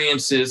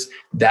experiences,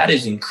 that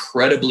is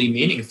incredibly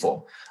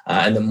meaningful.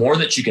 And the more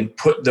that you can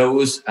put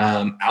those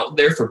out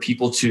there for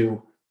people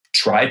to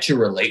try to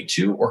relate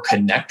to or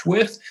connect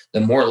with, the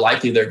more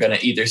likely they're going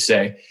to either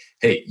say,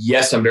 hey,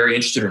 yes, I'm very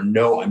interested, or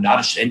no, I'm not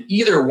interested. And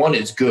either one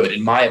is good,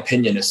 in my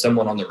opinion, as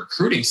someone on the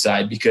recruiting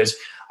side, because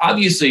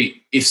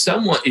obviously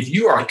if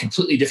you are on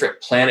completely different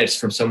planets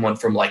from someone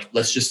from, like,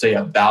 let's just say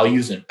a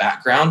values and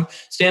background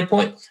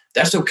standpoint,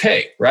 that's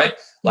okay, right?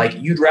 Like,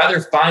 you'd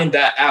rather find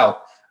that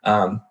out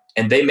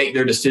and they make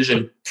their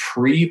decision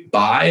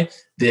pre-buy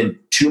than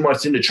 2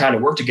 months into trying to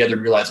work together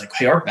and realize, like,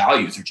 hey, our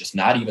values are just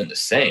not even the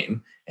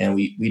same. And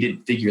we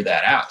didn't figure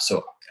that out.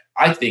 So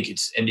I think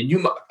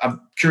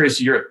I'm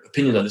curious your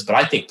opinion on this, but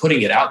I think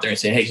putting it out there and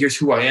saying, hey, here's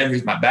who I am,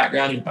 here's my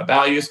background, here's my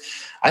values,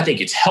 I think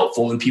it's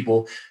helpful in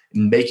people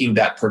making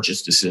that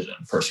purchase decision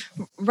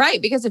personally. Right.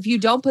 Because if you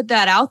don't put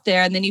that out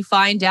there and then you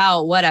find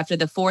out after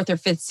the 4th or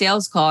 5th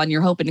sales call and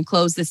you're hoping to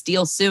close this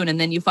deal soon, and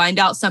then you find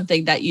out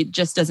something that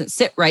just doesn't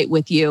sit right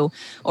with you,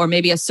 or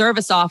maybe a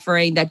service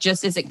offering that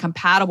just isn't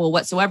compatible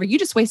whatsoever, you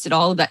just wasted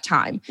all of that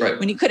time. Right.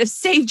 When you could have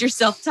saved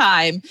yourself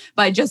time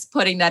by just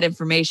putting that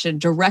information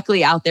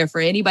directly out there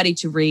for anybody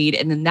to read.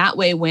 And then that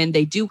way, when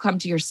they do come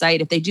to your site,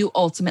 if they do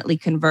ultimately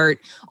convert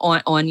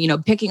on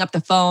picking up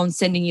the phone,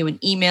 sending you an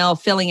email,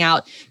 filling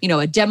out,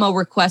 a demo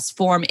request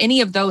form,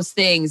 any of those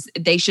things,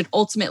 they should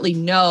ultimately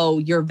know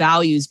your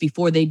values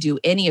before they do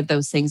any of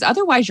those things.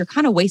 Otherwise, you're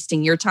kind of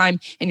wasting your time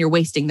and you're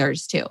wasting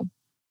theirs too.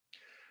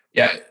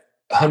 Yeah,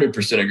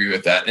 100% agree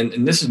with that.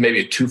 And this is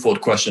maybe a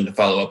twofold question to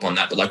follow up on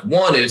that. But like,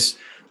 one is,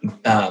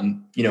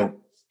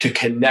 to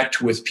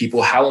connect with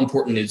people, how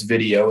important is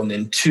video? And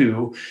then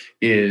two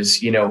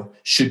is,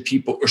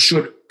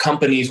 should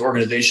companies,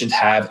 organizations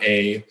have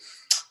a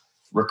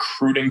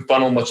recruiting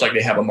funnel, much like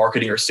they have a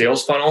marketing or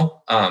sales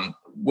funnel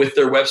with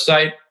their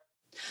website?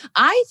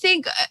 I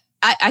think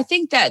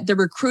that the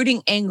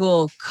recruiting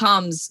angle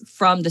comes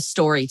from the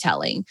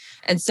storytelling.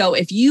 And so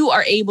if you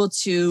are able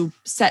to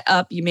set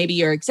up maybe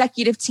your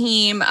executive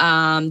team,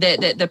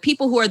 the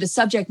people who are the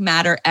subject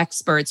matter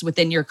experts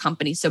within your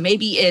company. So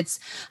maybe it's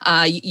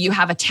you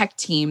have a tech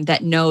team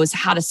that knows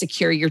how to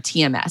secure your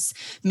TMS.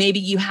 Maybe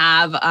you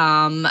have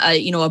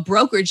a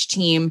brokerage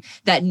team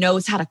that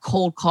knows how to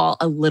cold call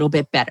a little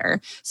bit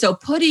better. So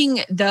putting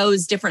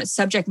those different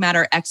subject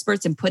matter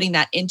experts and putting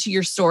that into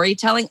your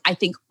storytelling, I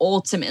think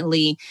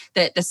ultimately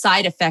that the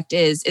side effect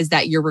is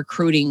that your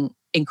recruiting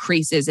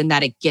increases and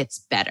that it gets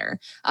better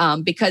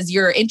because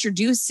you're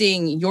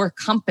introducing your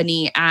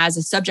company as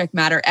a subject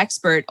matter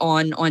expert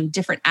on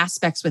different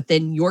aspects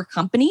within your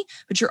company.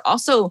 But you're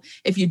also,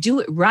 if you do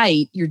it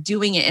right, you're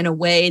doing it in a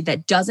way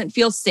that doesn't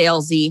feel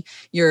salesy.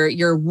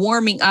 You're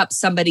warming up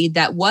somebody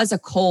that was a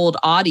cold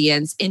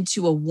audience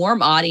into a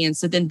warm audience.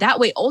 So then that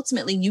way,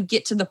 ultimately, you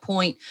get to the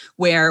point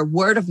where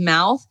word of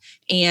mouth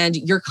and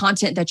your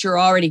content that you're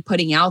already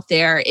putting out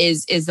there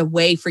is a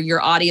way for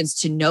your audience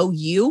to know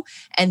you.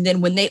 And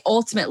then when they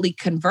ultimately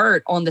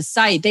convert on the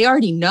site, they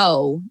already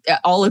know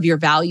all of your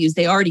values.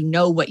 They already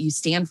know what you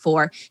stand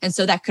for. And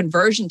so that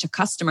conversion to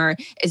customer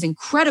is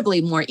incredibly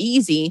more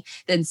easy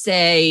than,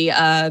 say,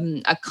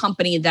 a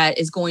company that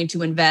is going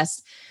to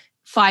invest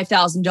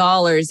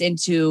 $5,000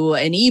 into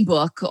an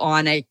ebook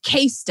on a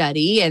case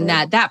study, and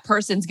that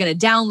person's going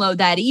to download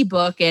that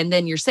ebook, and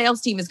then your sales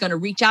team is going to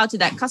reach out to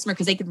that customer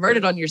because they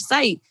converted on your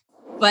site,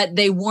 but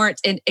they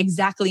weren't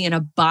exactly in a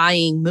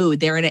buying mood.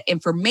 They're in an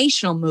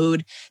informational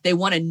mood. They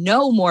want to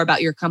know more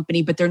about your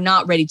company, but they're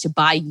not ready to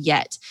buy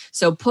yet.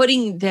 So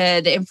putting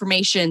the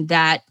information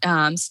that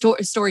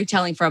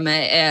storytelling from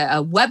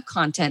a web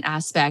content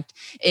aspect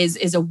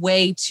is a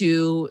way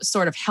to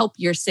sort of help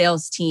your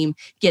sales team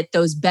get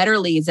those better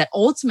leads that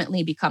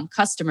ultimately become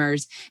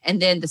customers.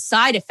 And then the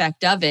side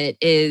effect of it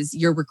is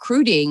your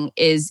recruiting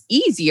is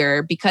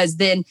easier because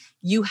then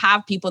you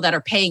have people that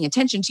are paying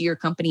attention to your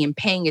company and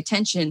paying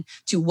attention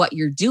to what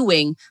you're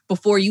doing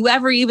before you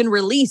ever even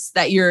release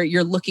that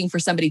you're looking for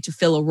somebody to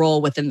fill a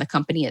role within the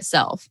company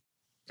itself.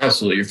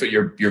 Absolutely.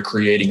 You're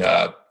creating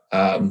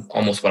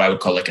almost what I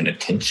would call like an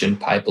attention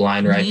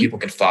pipeline, right? Mm-hmm. People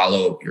can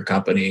follow your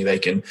company. They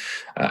can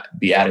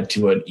be added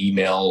to an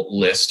email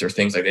list or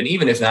things like that. And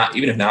even if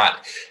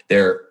not,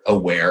 they're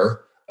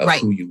aware of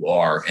who you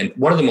are. And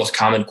one of the most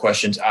common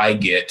questions I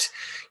get,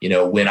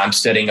 when I'm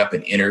setting up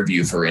an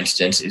interview, for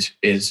instance,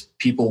 is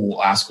people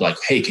will ask like,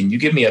 hey, can you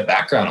give me a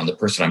background on the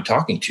person I'm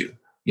talking to?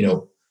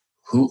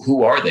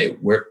 Who are they?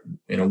 Where,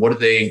 what have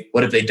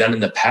they done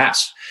in the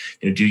past?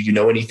 Do you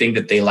know anything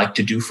that they like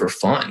to do for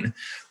fun?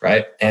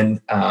 Right.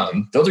 And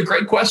those are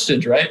great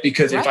questions, right?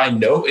 Because if I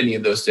know any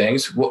of those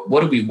things,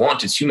 what do we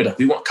want as humans?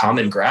 We want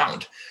common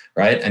ground.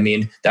 right? I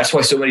mean, that's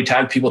why so many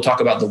times people talk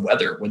about the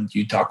weather. When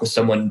you talk with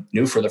someone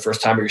new for the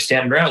first time or you're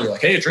standing around, you're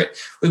like, hey, it's right.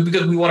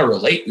 Because we want to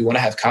relate. We want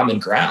to have common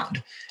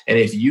ground. And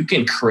if you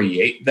can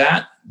create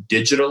that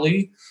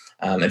digitally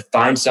and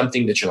find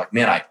something that you're like,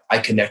 man, I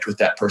connect with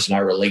that person. I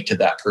relate to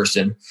that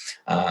person.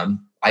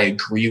 I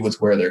agree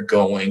with where they're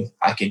going.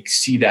 I can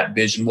see that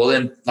vision. Well,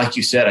 then, like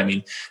you said, I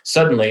mean,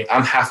 suddenly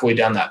I'm halfway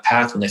down that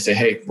path when they say,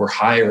 hey, we're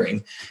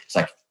hiring. It's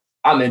like,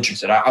 I'm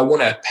interested. I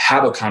want to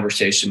have a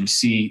conversation and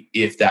see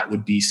if that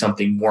would be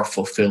something more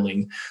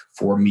fulfilling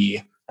for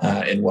me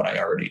in what I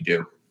already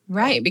do.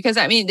 Right. Because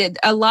I mean,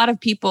 a lot of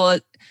people,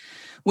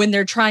 when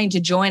they're trying to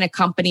join a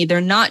company, they're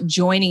not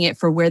joining it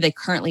for where they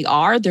currently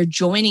are. They're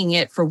joining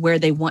it for where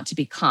they want to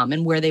become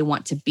and where they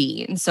want to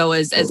be. And so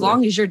as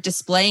long as you're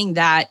displaying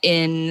that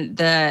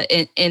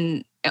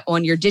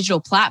on your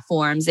digital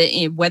platforms,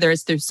 whether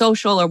it's through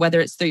social or whether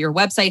it's through your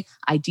website,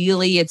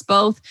 ideally it's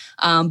both.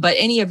 But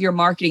any of your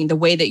marketing, the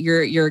way that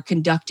you're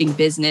conducting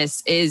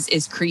business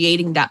is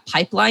creating that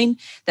pipeline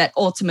that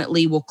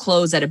ultimately will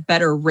close at a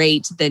better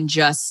rate than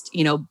just,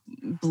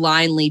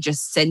 blindly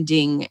just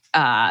sending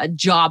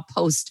job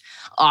post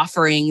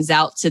offerings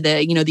out to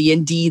the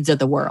Indeeds of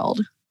the world.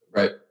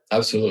 Right.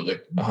 Absolutely.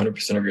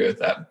 100% agree with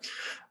that.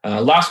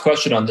 Last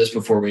question on this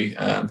before we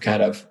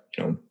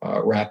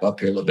wrap up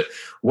here a little bit.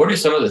 What are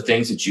some of the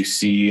things that you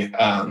see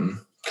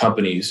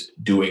companies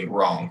doing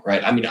wrong,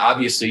 right? I mean,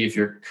 obviously, if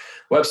your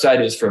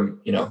website is from,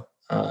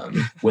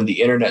 when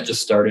the internet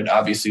just started,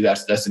 obviously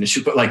that's an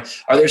issue. But like,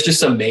 are there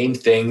just some main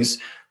things,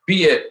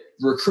 be it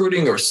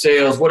recruiting or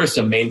sales? What are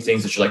some main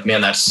things that you're like, man,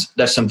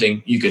 that's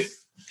something you could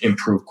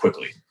improve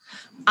quickly?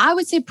 I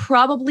would say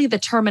probably the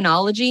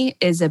terminology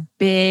is a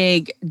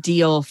big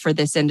deal for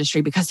this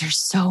industry because there's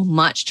so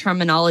much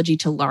terminology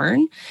to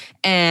learn.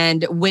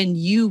 And when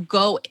you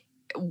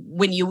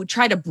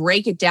try to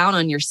break it down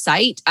on your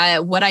site,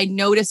 what I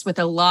noticed with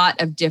a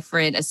lot of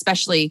different,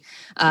 especially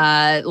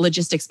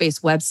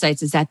logistics-based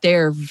websites, is that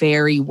they're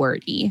very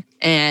wordy.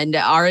 And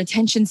our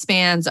attention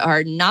spans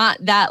are not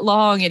that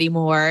long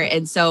anymore.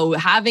 And so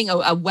having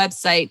a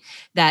website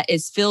that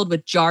is filled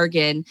with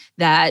jargon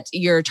that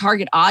your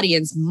target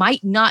audience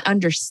might not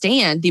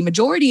understand, the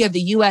majority of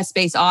the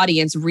US-based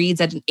audience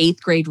reads at an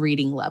 8th grade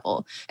reading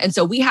level. And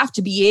so we have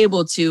to be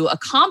able to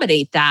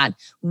accommodate that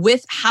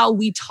with how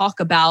we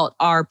talk about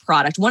our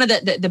product. One of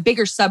the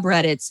bigger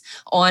subreddits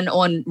on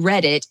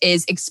Reddit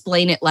is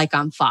Explain It Like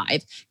I'm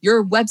 5.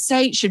 Your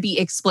website should be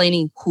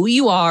explaining who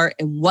you are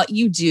and what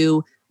you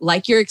do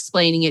like you're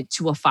explaining it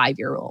to a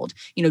 5-year-old.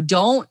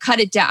 Don't cut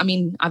it down. I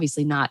mean,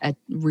 obviously not a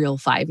real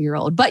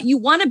 5-year-old, but you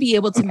want to be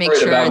able to make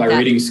sure about my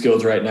reading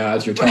skills right now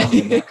as you're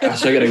talking.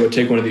 Gosh, I got to go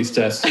take one of these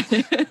tests.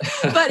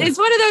 But it's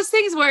one of those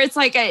things where it's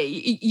like,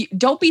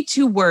 don't be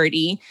too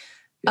wordy.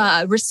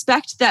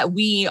 Respect that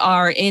we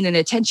are in an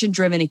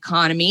attention-driven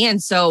economy.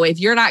 And so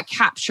if you're not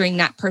capturing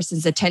that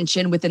person's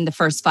attention within the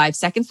first 5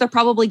 seconds, they're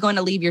probably going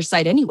to leave your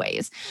site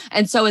anyways.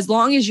 And so as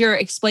long as you're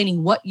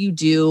explaining what you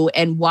do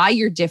and why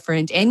you're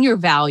different and your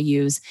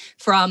values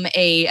from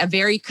a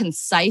very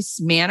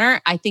concise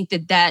manner, I think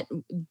that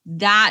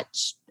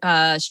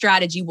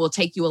strategy will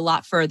take you a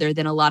lot further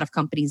than a lot of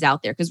companies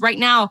out there. Because right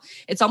now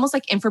it's almost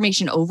like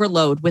information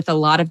overload with a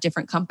lot of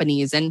different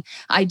companies. And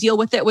I deal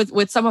with it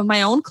with some of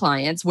my own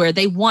clients where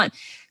they want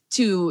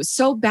to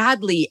so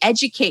badly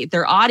educate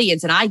their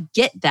audience. And I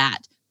get that.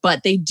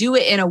 But they do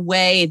it in a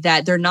way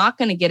that they're not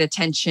going to get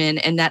attention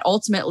and that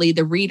ultimately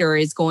the reader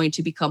is going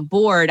to become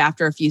bored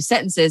after a few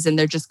sentences and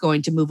they're just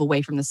going to move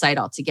away from the site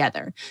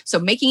altogether. So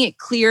making it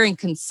clear and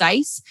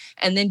concise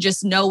and then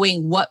just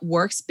knowing what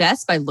works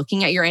best by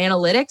looking at your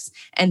analytics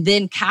and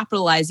then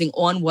capitalizing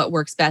on what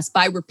works best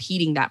by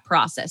repeating that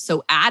process.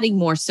 So adding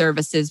more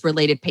services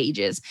related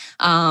pages,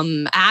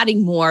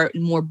 adding more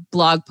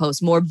blog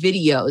posts, more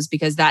videos,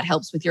 because that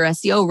helps with your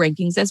SEO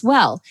rankings as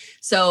well.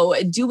 So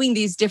doing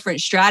these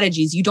different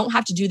strategies, you don't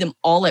have to do them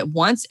all at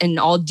once and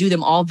do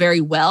them all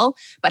very well,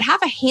 but have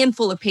a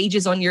handful of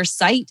pages on your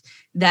site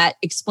that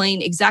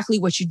explain exactly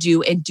what you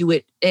do and do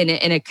it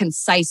in a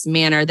concise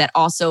manner that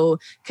also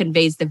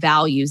conveys the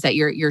values that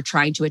you're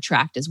trying to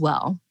attract as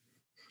well.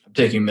 I'm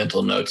taking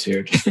mental notes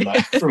here just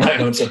for my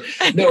own stuff.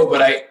 No,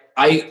 but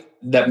I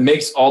that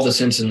makes all the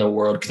sense in the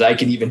world because I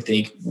can even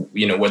think,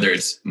 whether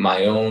it's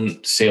my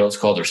own sales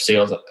calls or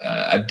sales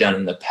I've done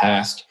in the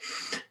past,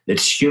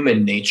 it's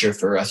human nature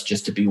for us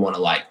just to be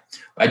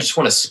I just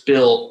want to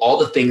spill all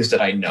the things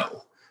that I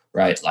know,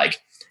 right?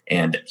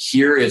 And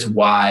here is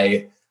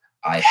why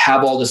I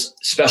have all this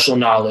special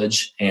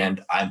knowledge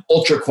and I'm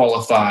ultra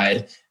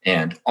qualified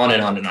and on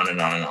and on and on and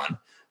on and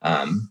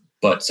on.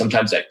 But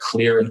sometimes that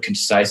clear and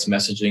concise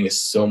messaging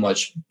is so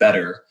much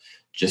better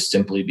just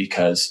simply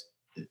because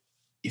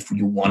if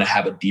you want to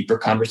have a deeper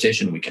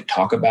conversation, we can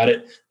talk about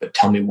it, but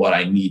tell me what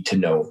I need to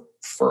know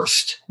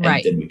first.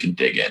 And then we can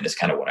dig in is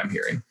kind of what I'm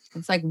hearing.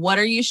 It's like, what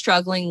are you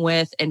struggling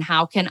with and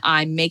how can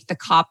I make the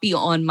copy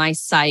on my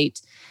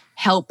site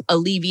help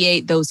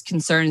alleviate those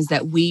concerns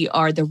that we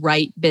are the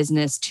right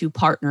business to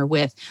partner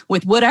with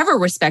whatever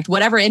respect,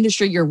 whatever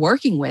industry you're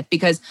working with?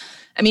 Because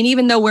I mean,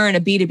 even though we're in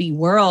a B2B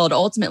world,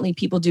 ultimately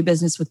people do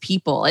business with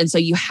people. And so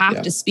you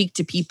have to speak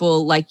to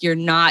people like you're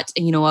not,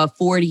 a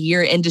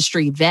 40-year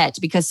industry vet,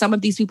 because some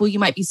of these people you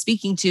might be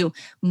speaking to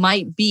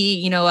might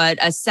be,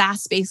 a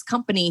SaaS-based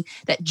company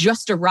that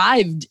just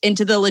arrived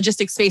into the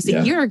logistics space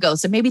a year ago.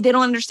 So maybe they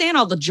don't understand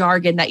all the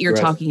jargon that you're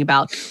talking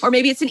about. Or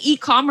maybe it's an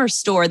e-commerce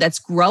store that's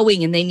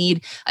growing and they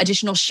need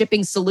additional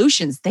shipping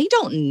solutions. They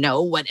don't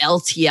know what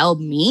LTL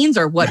means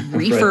or what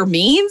reefer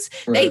means.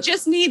 They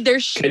just need their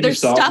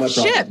stuff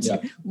shipped. Yeah.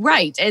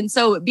 Right. And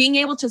so being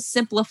able to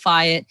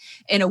simplify it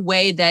in a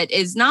way that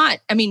is not,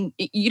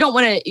 you don't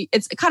want to,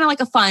 it's kind of like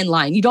a fine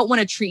line. You don't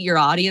want to treat your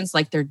audience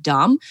like they're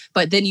dumb,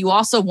 but then you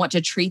also want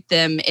to treat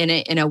them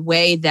in a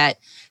way that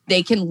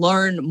they can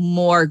learn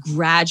more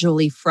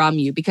gradually from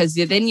you, because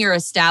then you're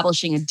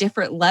establishing a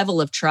different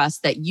level of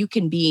trust that you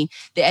can be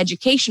the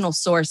educational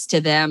source to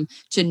them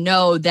to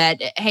know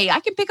that, hey, I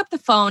can pick up the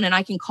phone and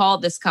I can call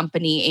this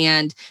company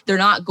and they're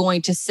not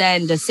going to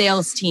send a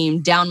sales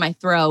team down my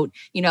throat,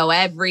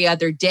 every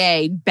other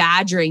day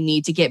badgering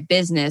me to get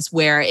business,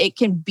 where it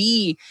can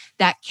be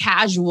that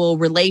casual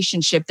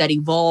relationship that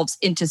evolves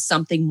into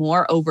something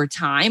more over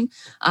time.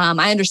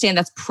 I understand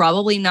that's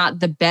probably not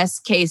the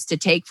best case to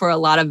take for a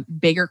lot of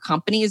bigger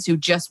companies who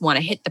just want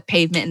to hit the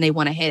pavement and they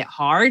want to hit it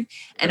hard.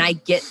 And I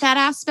get that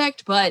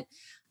aspect, but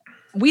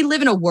we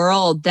live in a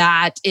world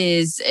that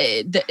is,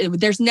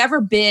 there's never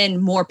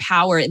been more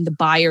power in the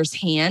buyer's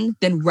hand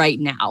than right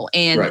now.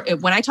 And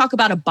when I talk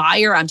about a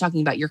buyer, I'm talking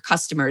about your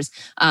customers,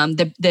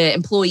 the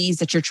employees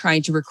that you're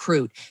trying to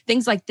recruit,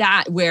 things like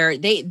that, where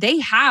they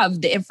have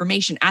the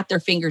information at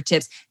their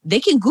fingertips. They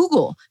can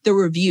Google the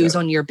reviews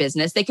on your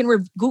business. They can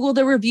Google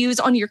the reviews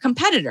on your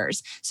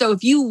competitors. So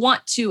if you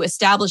want to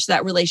establish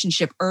that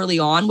relationship early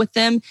on with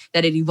them,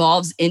 that it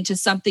evolves into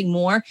something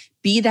more,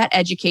 be that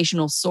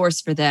educational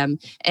source for them,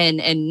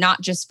 and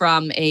not just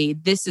from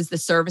this is the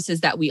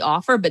services that we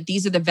offer, but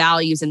these are the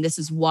values and this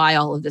is why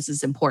all of this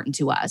is important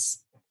to us.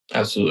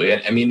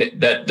 Absolutely. I mean,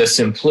 that the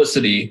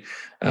simplicity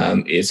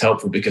is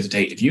helpful, because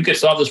hey, if you could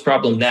solve this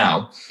problem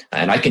now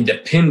and I can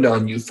depend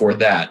on you for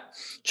that,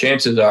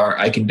 chances are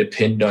I can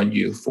depend on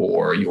you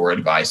for your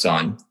advice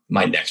on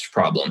my next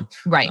problem.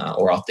 Right.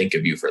 Or I'll think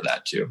of you for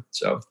that too.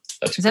 So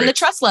that's great. Then the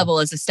trust level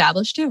is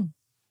established too.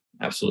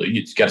 Absolutely.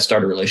 You've got to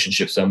start a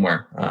relationship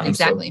somewhere.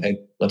 Exactly. So,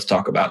 hey, let's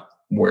talk about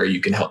where you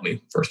can help me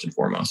first and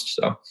foremost.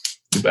 So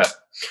you bet.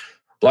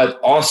 Blythe,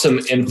 awesome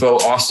info,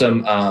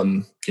 awesome,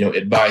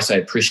 advice. I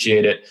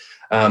appreciate it.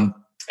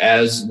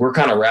 As we're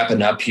kind of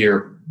wrapping up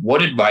here,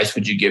 what advice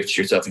would you give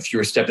to yourself if you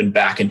were stepping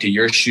back into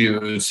your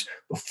shoes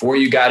before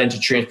you got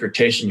into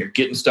transportation, you're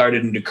getting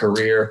started into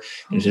career,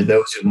 and to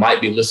those who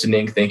might be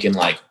listening, thinking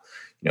like,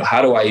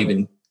 how do I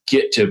even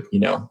get to,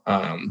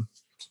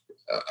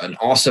 an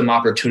awesome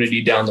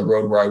opportunity down the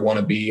road where I want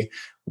to be?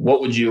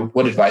 What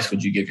advice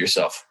would you give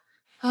yourself?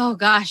 Oh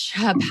gosh,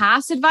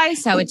 past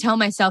advice, I would tell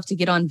myself to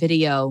get on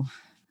video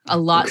a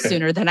lot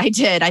sooner than I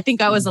did. I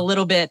think I was a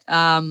little bit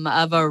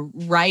of a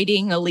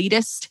writing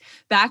elitist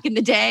back in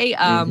the day,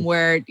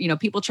 where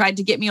people tried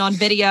to get me on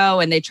video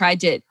and they tried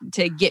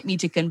to get me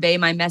to convey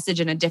my message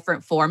in a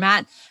different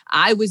format.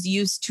 I was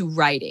used to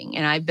writing,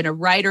 and I've been a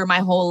writer my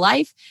whole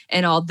life.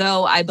 And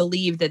although I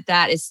believe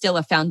that is still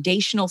a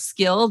foundational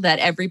skill that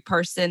every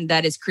person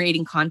that is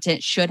creating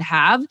content should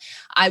have,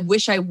 I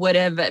wish I would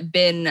have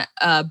been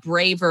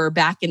braver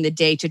back in the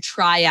day to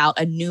try out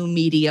a new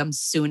medium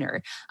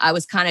sooner. I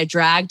was kind of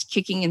dragged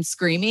kicking and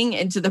screaming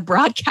into the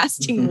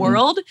broadcasting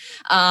world.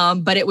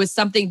 But it was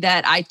something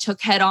that I took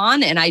head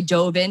on and I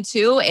dove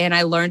into, and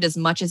I learned as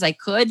much as I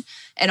could.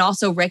 And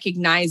also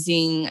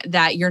recognizing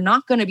that you're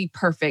not going to be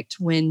perfect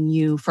when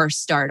you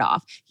first start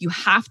off. You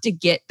have to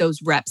get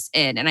those reps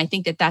in. And I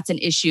think that that's an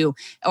issue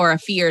or a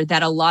fear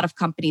that a lot of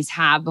companies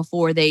have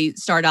before they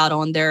start out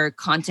on their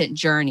content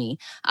journey,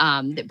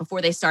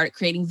 before they start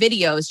creating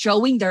videos,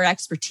 showing their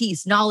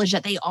expertise, knowledge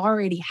that they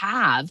already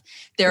have.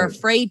 They're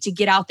afraid to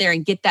get out there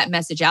and get that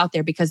message out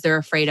there because they're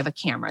afraid of a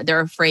camera. They're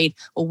afraid,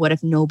 well, what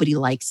if nobody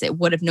likes it?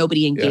 What if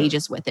nobody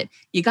engages with it?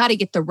 You got to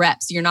get the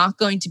reps. You're not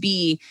going to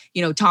be,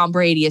 Tom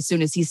Brady as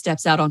soon as he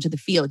steps out onto the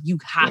field. You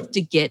have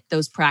to get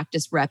those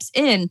practice reps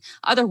in.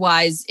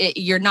 Otherwise,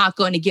 you're not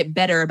going to get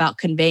better about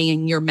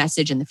conveying your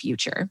message in the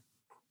future.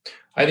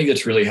 I think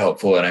it's really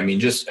helpful. And I mean,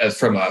 just as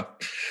from a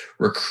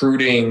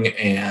recruiting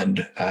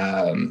and,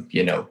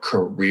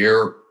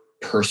 career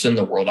person,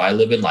 the world I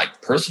live in,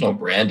 like personal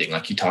branding,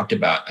 like you talked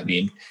about, I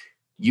mean,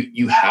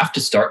 you have to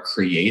start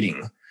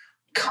creating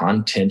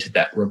content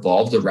that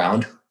revolves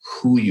around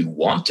who you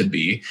want to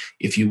be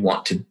if you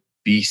want to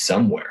be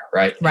somewhere,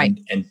 right? Right.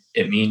 And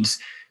it means,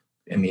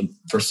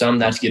 for some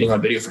that's getting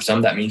on video, for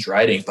some that means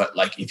writing, but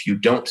like if you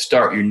don't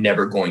start, you're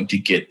never going to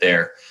get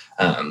there.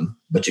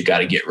 But you got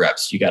to get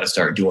reps. You got to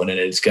start doing it.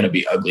 It's going to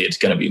be ugly. It's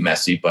going to be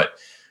messy, but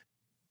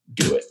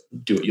do it.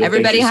 You'll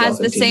Everybody has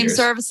the same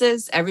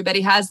services.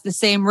 Everybody has the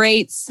same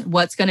rates.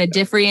 What's going to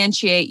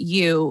differentiate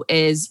you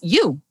is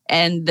you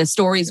and the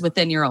stories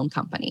within your own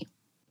company.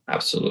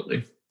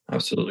 Absolutely.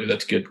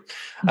 That's good.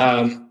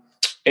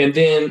 And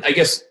then I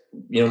guess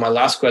my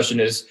last question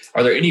is,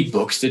 are there any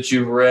books that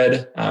you've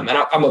read? And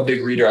I'm a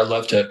big reader. I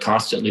love to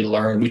constantly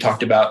learn. We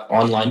talked about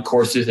online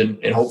courses,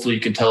 and hopefully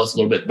you can tell us a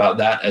little bit about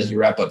that as you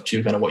wrap up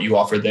too, kind of what you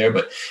offer there.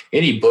 But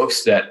any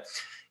books that,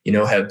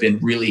 have been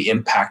really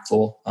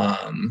impactful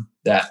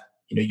that,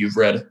 you've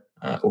read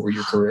over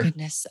your career?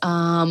 Goodness.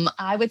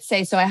 I would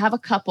say, so I have a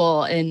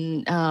couple,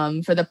 and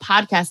for the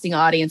podcasting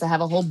audience, I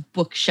have a whole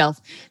bookshelf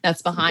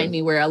that's behind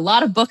me where a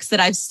lot of books that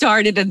I've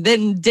started and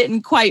then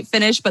didn't quite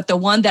finish. But the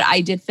one that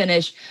I did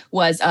finish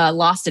was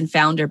Lost and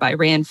Founder by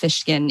Rand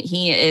Fishkin.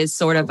 He is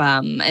sort of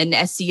an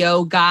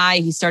SEO guy.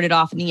 He started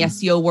off in the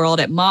SEO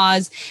world at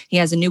Moz. He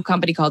has a new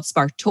company called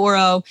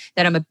Spartoro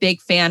that I'm a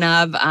big fan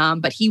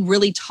of. But he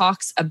really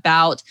talks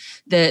about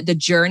the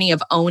journey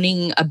of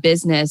owning a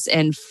business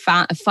and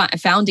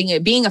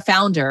being a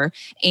founder,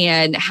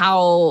 and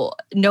how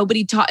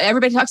everybody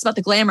talks about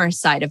the glamorous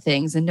side of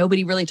things, and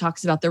nobody really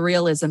talks about the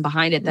realism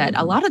behind it, that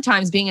a lot of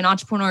times being an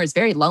entrepreneur is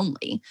very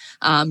lonely.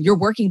 You're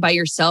working by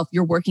yourself,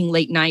 you're working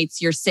late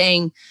nights, you're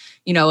saying,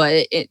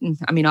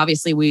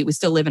 obviously we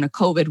still live in a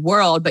COVID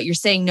world, but you're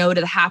saying no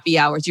to the happy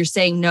hours. You're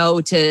saying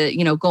no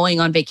to, going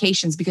on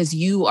vacations because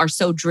you are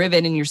so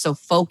driven and you're so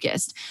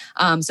focused.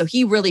 So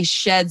he really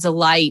sheds a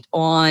light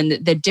on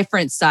the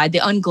different side, the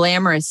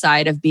unglamorous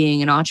side of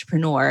being an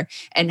entrepreneur,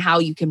 and how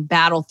you can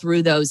battle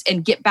through those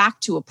and get back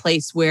to a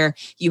place where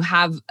you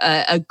have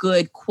a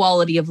good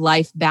quality of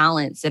life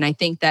balance. And I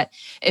think that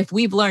if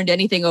we've learned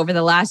anything over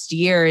the last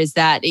year is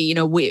that,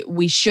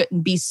 we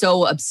shouldn't be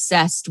so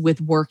obsessed with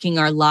working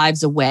our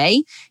lives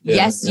away.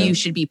 You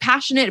should be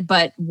passionate,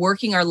 but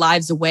working our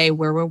lives away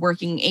where we're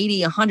working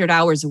 80, 100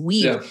 hours a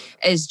week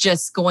is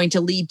just going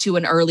to lead to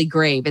an early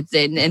grave. And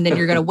then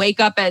you're going to wake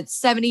up at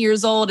 70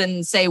 years old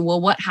and say, well,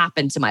 what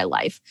happened to my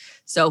life?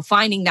 So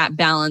finding that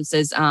balance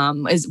is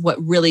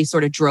what really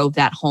sort of drove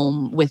that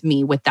home with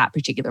me with that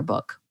particular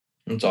book.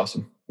 That's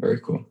awesome. Very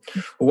cool.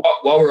 Well,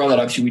 while we're on that,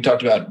 obviously, we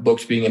talked about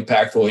books being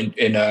impactful,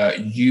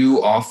 and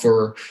you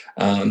offer,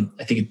 I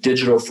think, a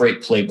digital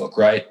freight playbook,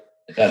 right?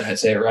 Did I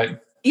say it right?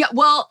 Yeah,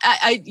 well,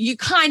 you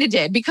kind of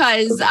did,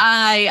 because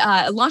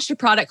I launched a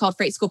product called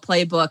Freight School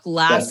Playbook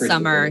last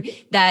summer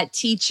that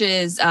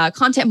teaches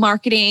content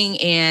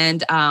marketing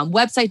and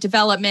website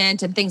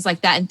development and things like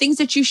that, and things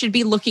that you should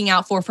be looking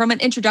out for from an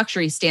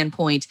introductory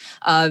standpoint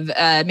of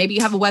maybe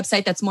you have a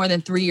website that's more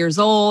than 3 years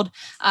old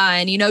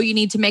and you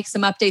need to make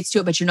some updates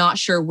to it, but you're not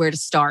sure where to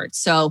start.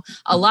 So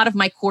a lot of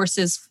my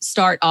courses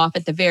start off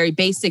at the very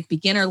basic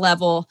beginner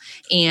level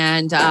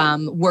and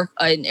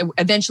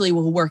eventually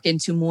will work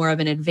into more of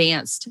an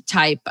advanced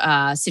type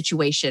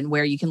situation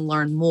where you can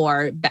learn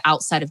more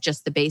outside of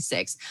just the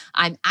basics.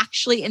 I'm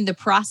actually in the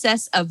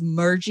process of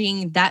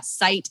merging that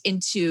site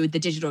into the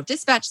Digital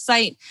Dispatch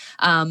site,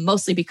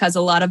 mostly because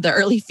a lot of the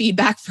early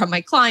feedback from my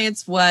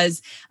clients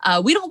was,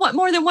 we don't want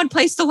more than one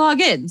place to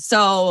log in.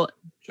 So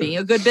being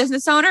a good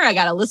business owner, I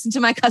got to listen to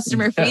my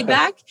customer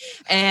feedback.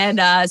 And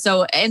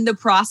so in the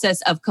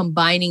process of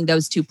combining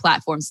those two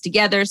platforms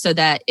together so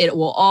that it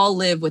will all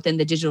live within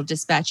the Digital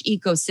Dispatch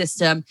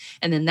ecosystem.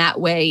 And then that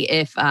way,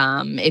 if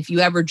you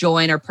ever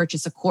join or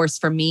purchase a course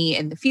from me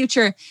in the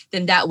future,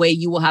 then that way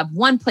you will have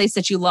one place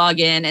that you log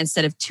in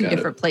instead of two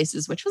different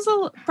places, which was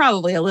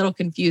probably a little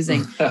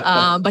confusing.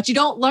 But you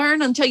don't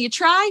learn until you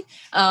try.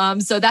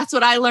 So that's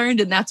what I learned.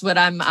 And that's what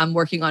I'm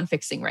working on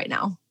fixing right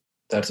now.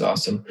 That's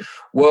awesome.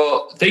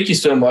 Well, thank you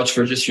so much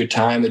for just your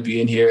time and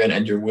being here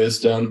and your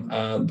wisdom,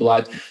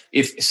 Blythe.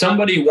 If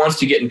somebody wants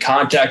to get in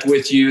contact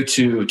with you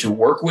to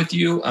work with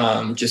you,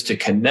 just to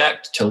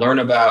connect, to learn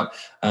about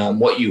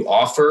what you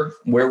offer,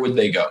 where would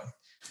they go?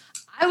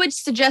 I would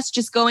suggest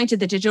just going to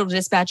the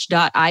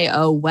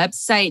digitaldispatch.io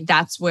website.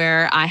 That's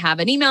where I have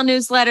an email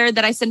newsletter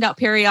that I send out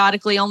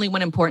periodically, only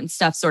when important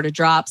stuff sort of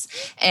drops.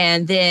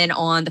 And then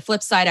on the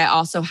flip side, I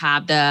also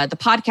have the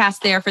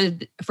podcast there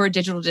for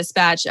Digital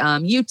Dispatch,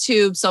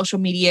 YouTube, social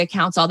media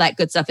accounts, all that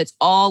good stuff. It's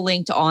all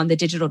linked on the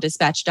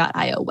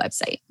digitaldispatch.io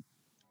website.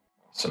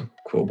 Awesome.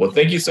 Cool. Well,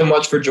 thank you so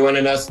much for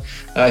joining us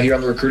here on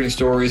the Recruiting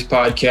Stories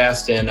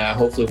podcast. And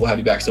hopefully we'll have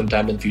you back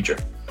sometime in the future.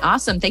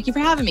 Awesome. Thank you for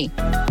having me.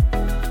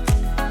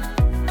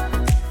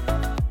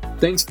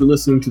 Thanks for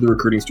listening to the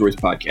Recruiting Stories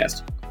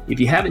podcast. If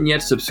you haven't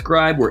yet,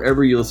 subscribe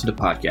wherever you listen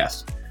to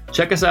podcasts.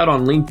 Check us out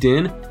on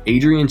LinkedIn.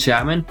 Adrian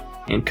Chapman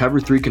and Cover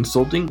 3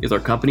 Consulting is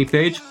our company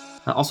page.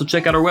 Also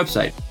check out our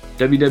website,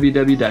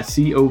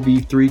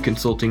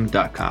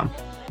 www.cov3consulting.com.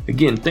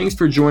 Again, thanks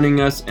for joining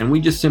us, and we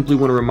just simply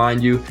want to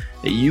remind you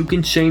that you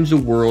can change the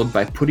world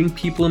by putting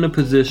people in a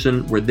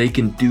position where they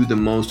can do the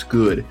most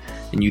good,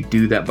 and you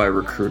do that by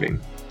recruiting.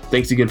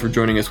 Thanks again for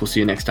joining us. We'll see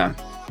you next time.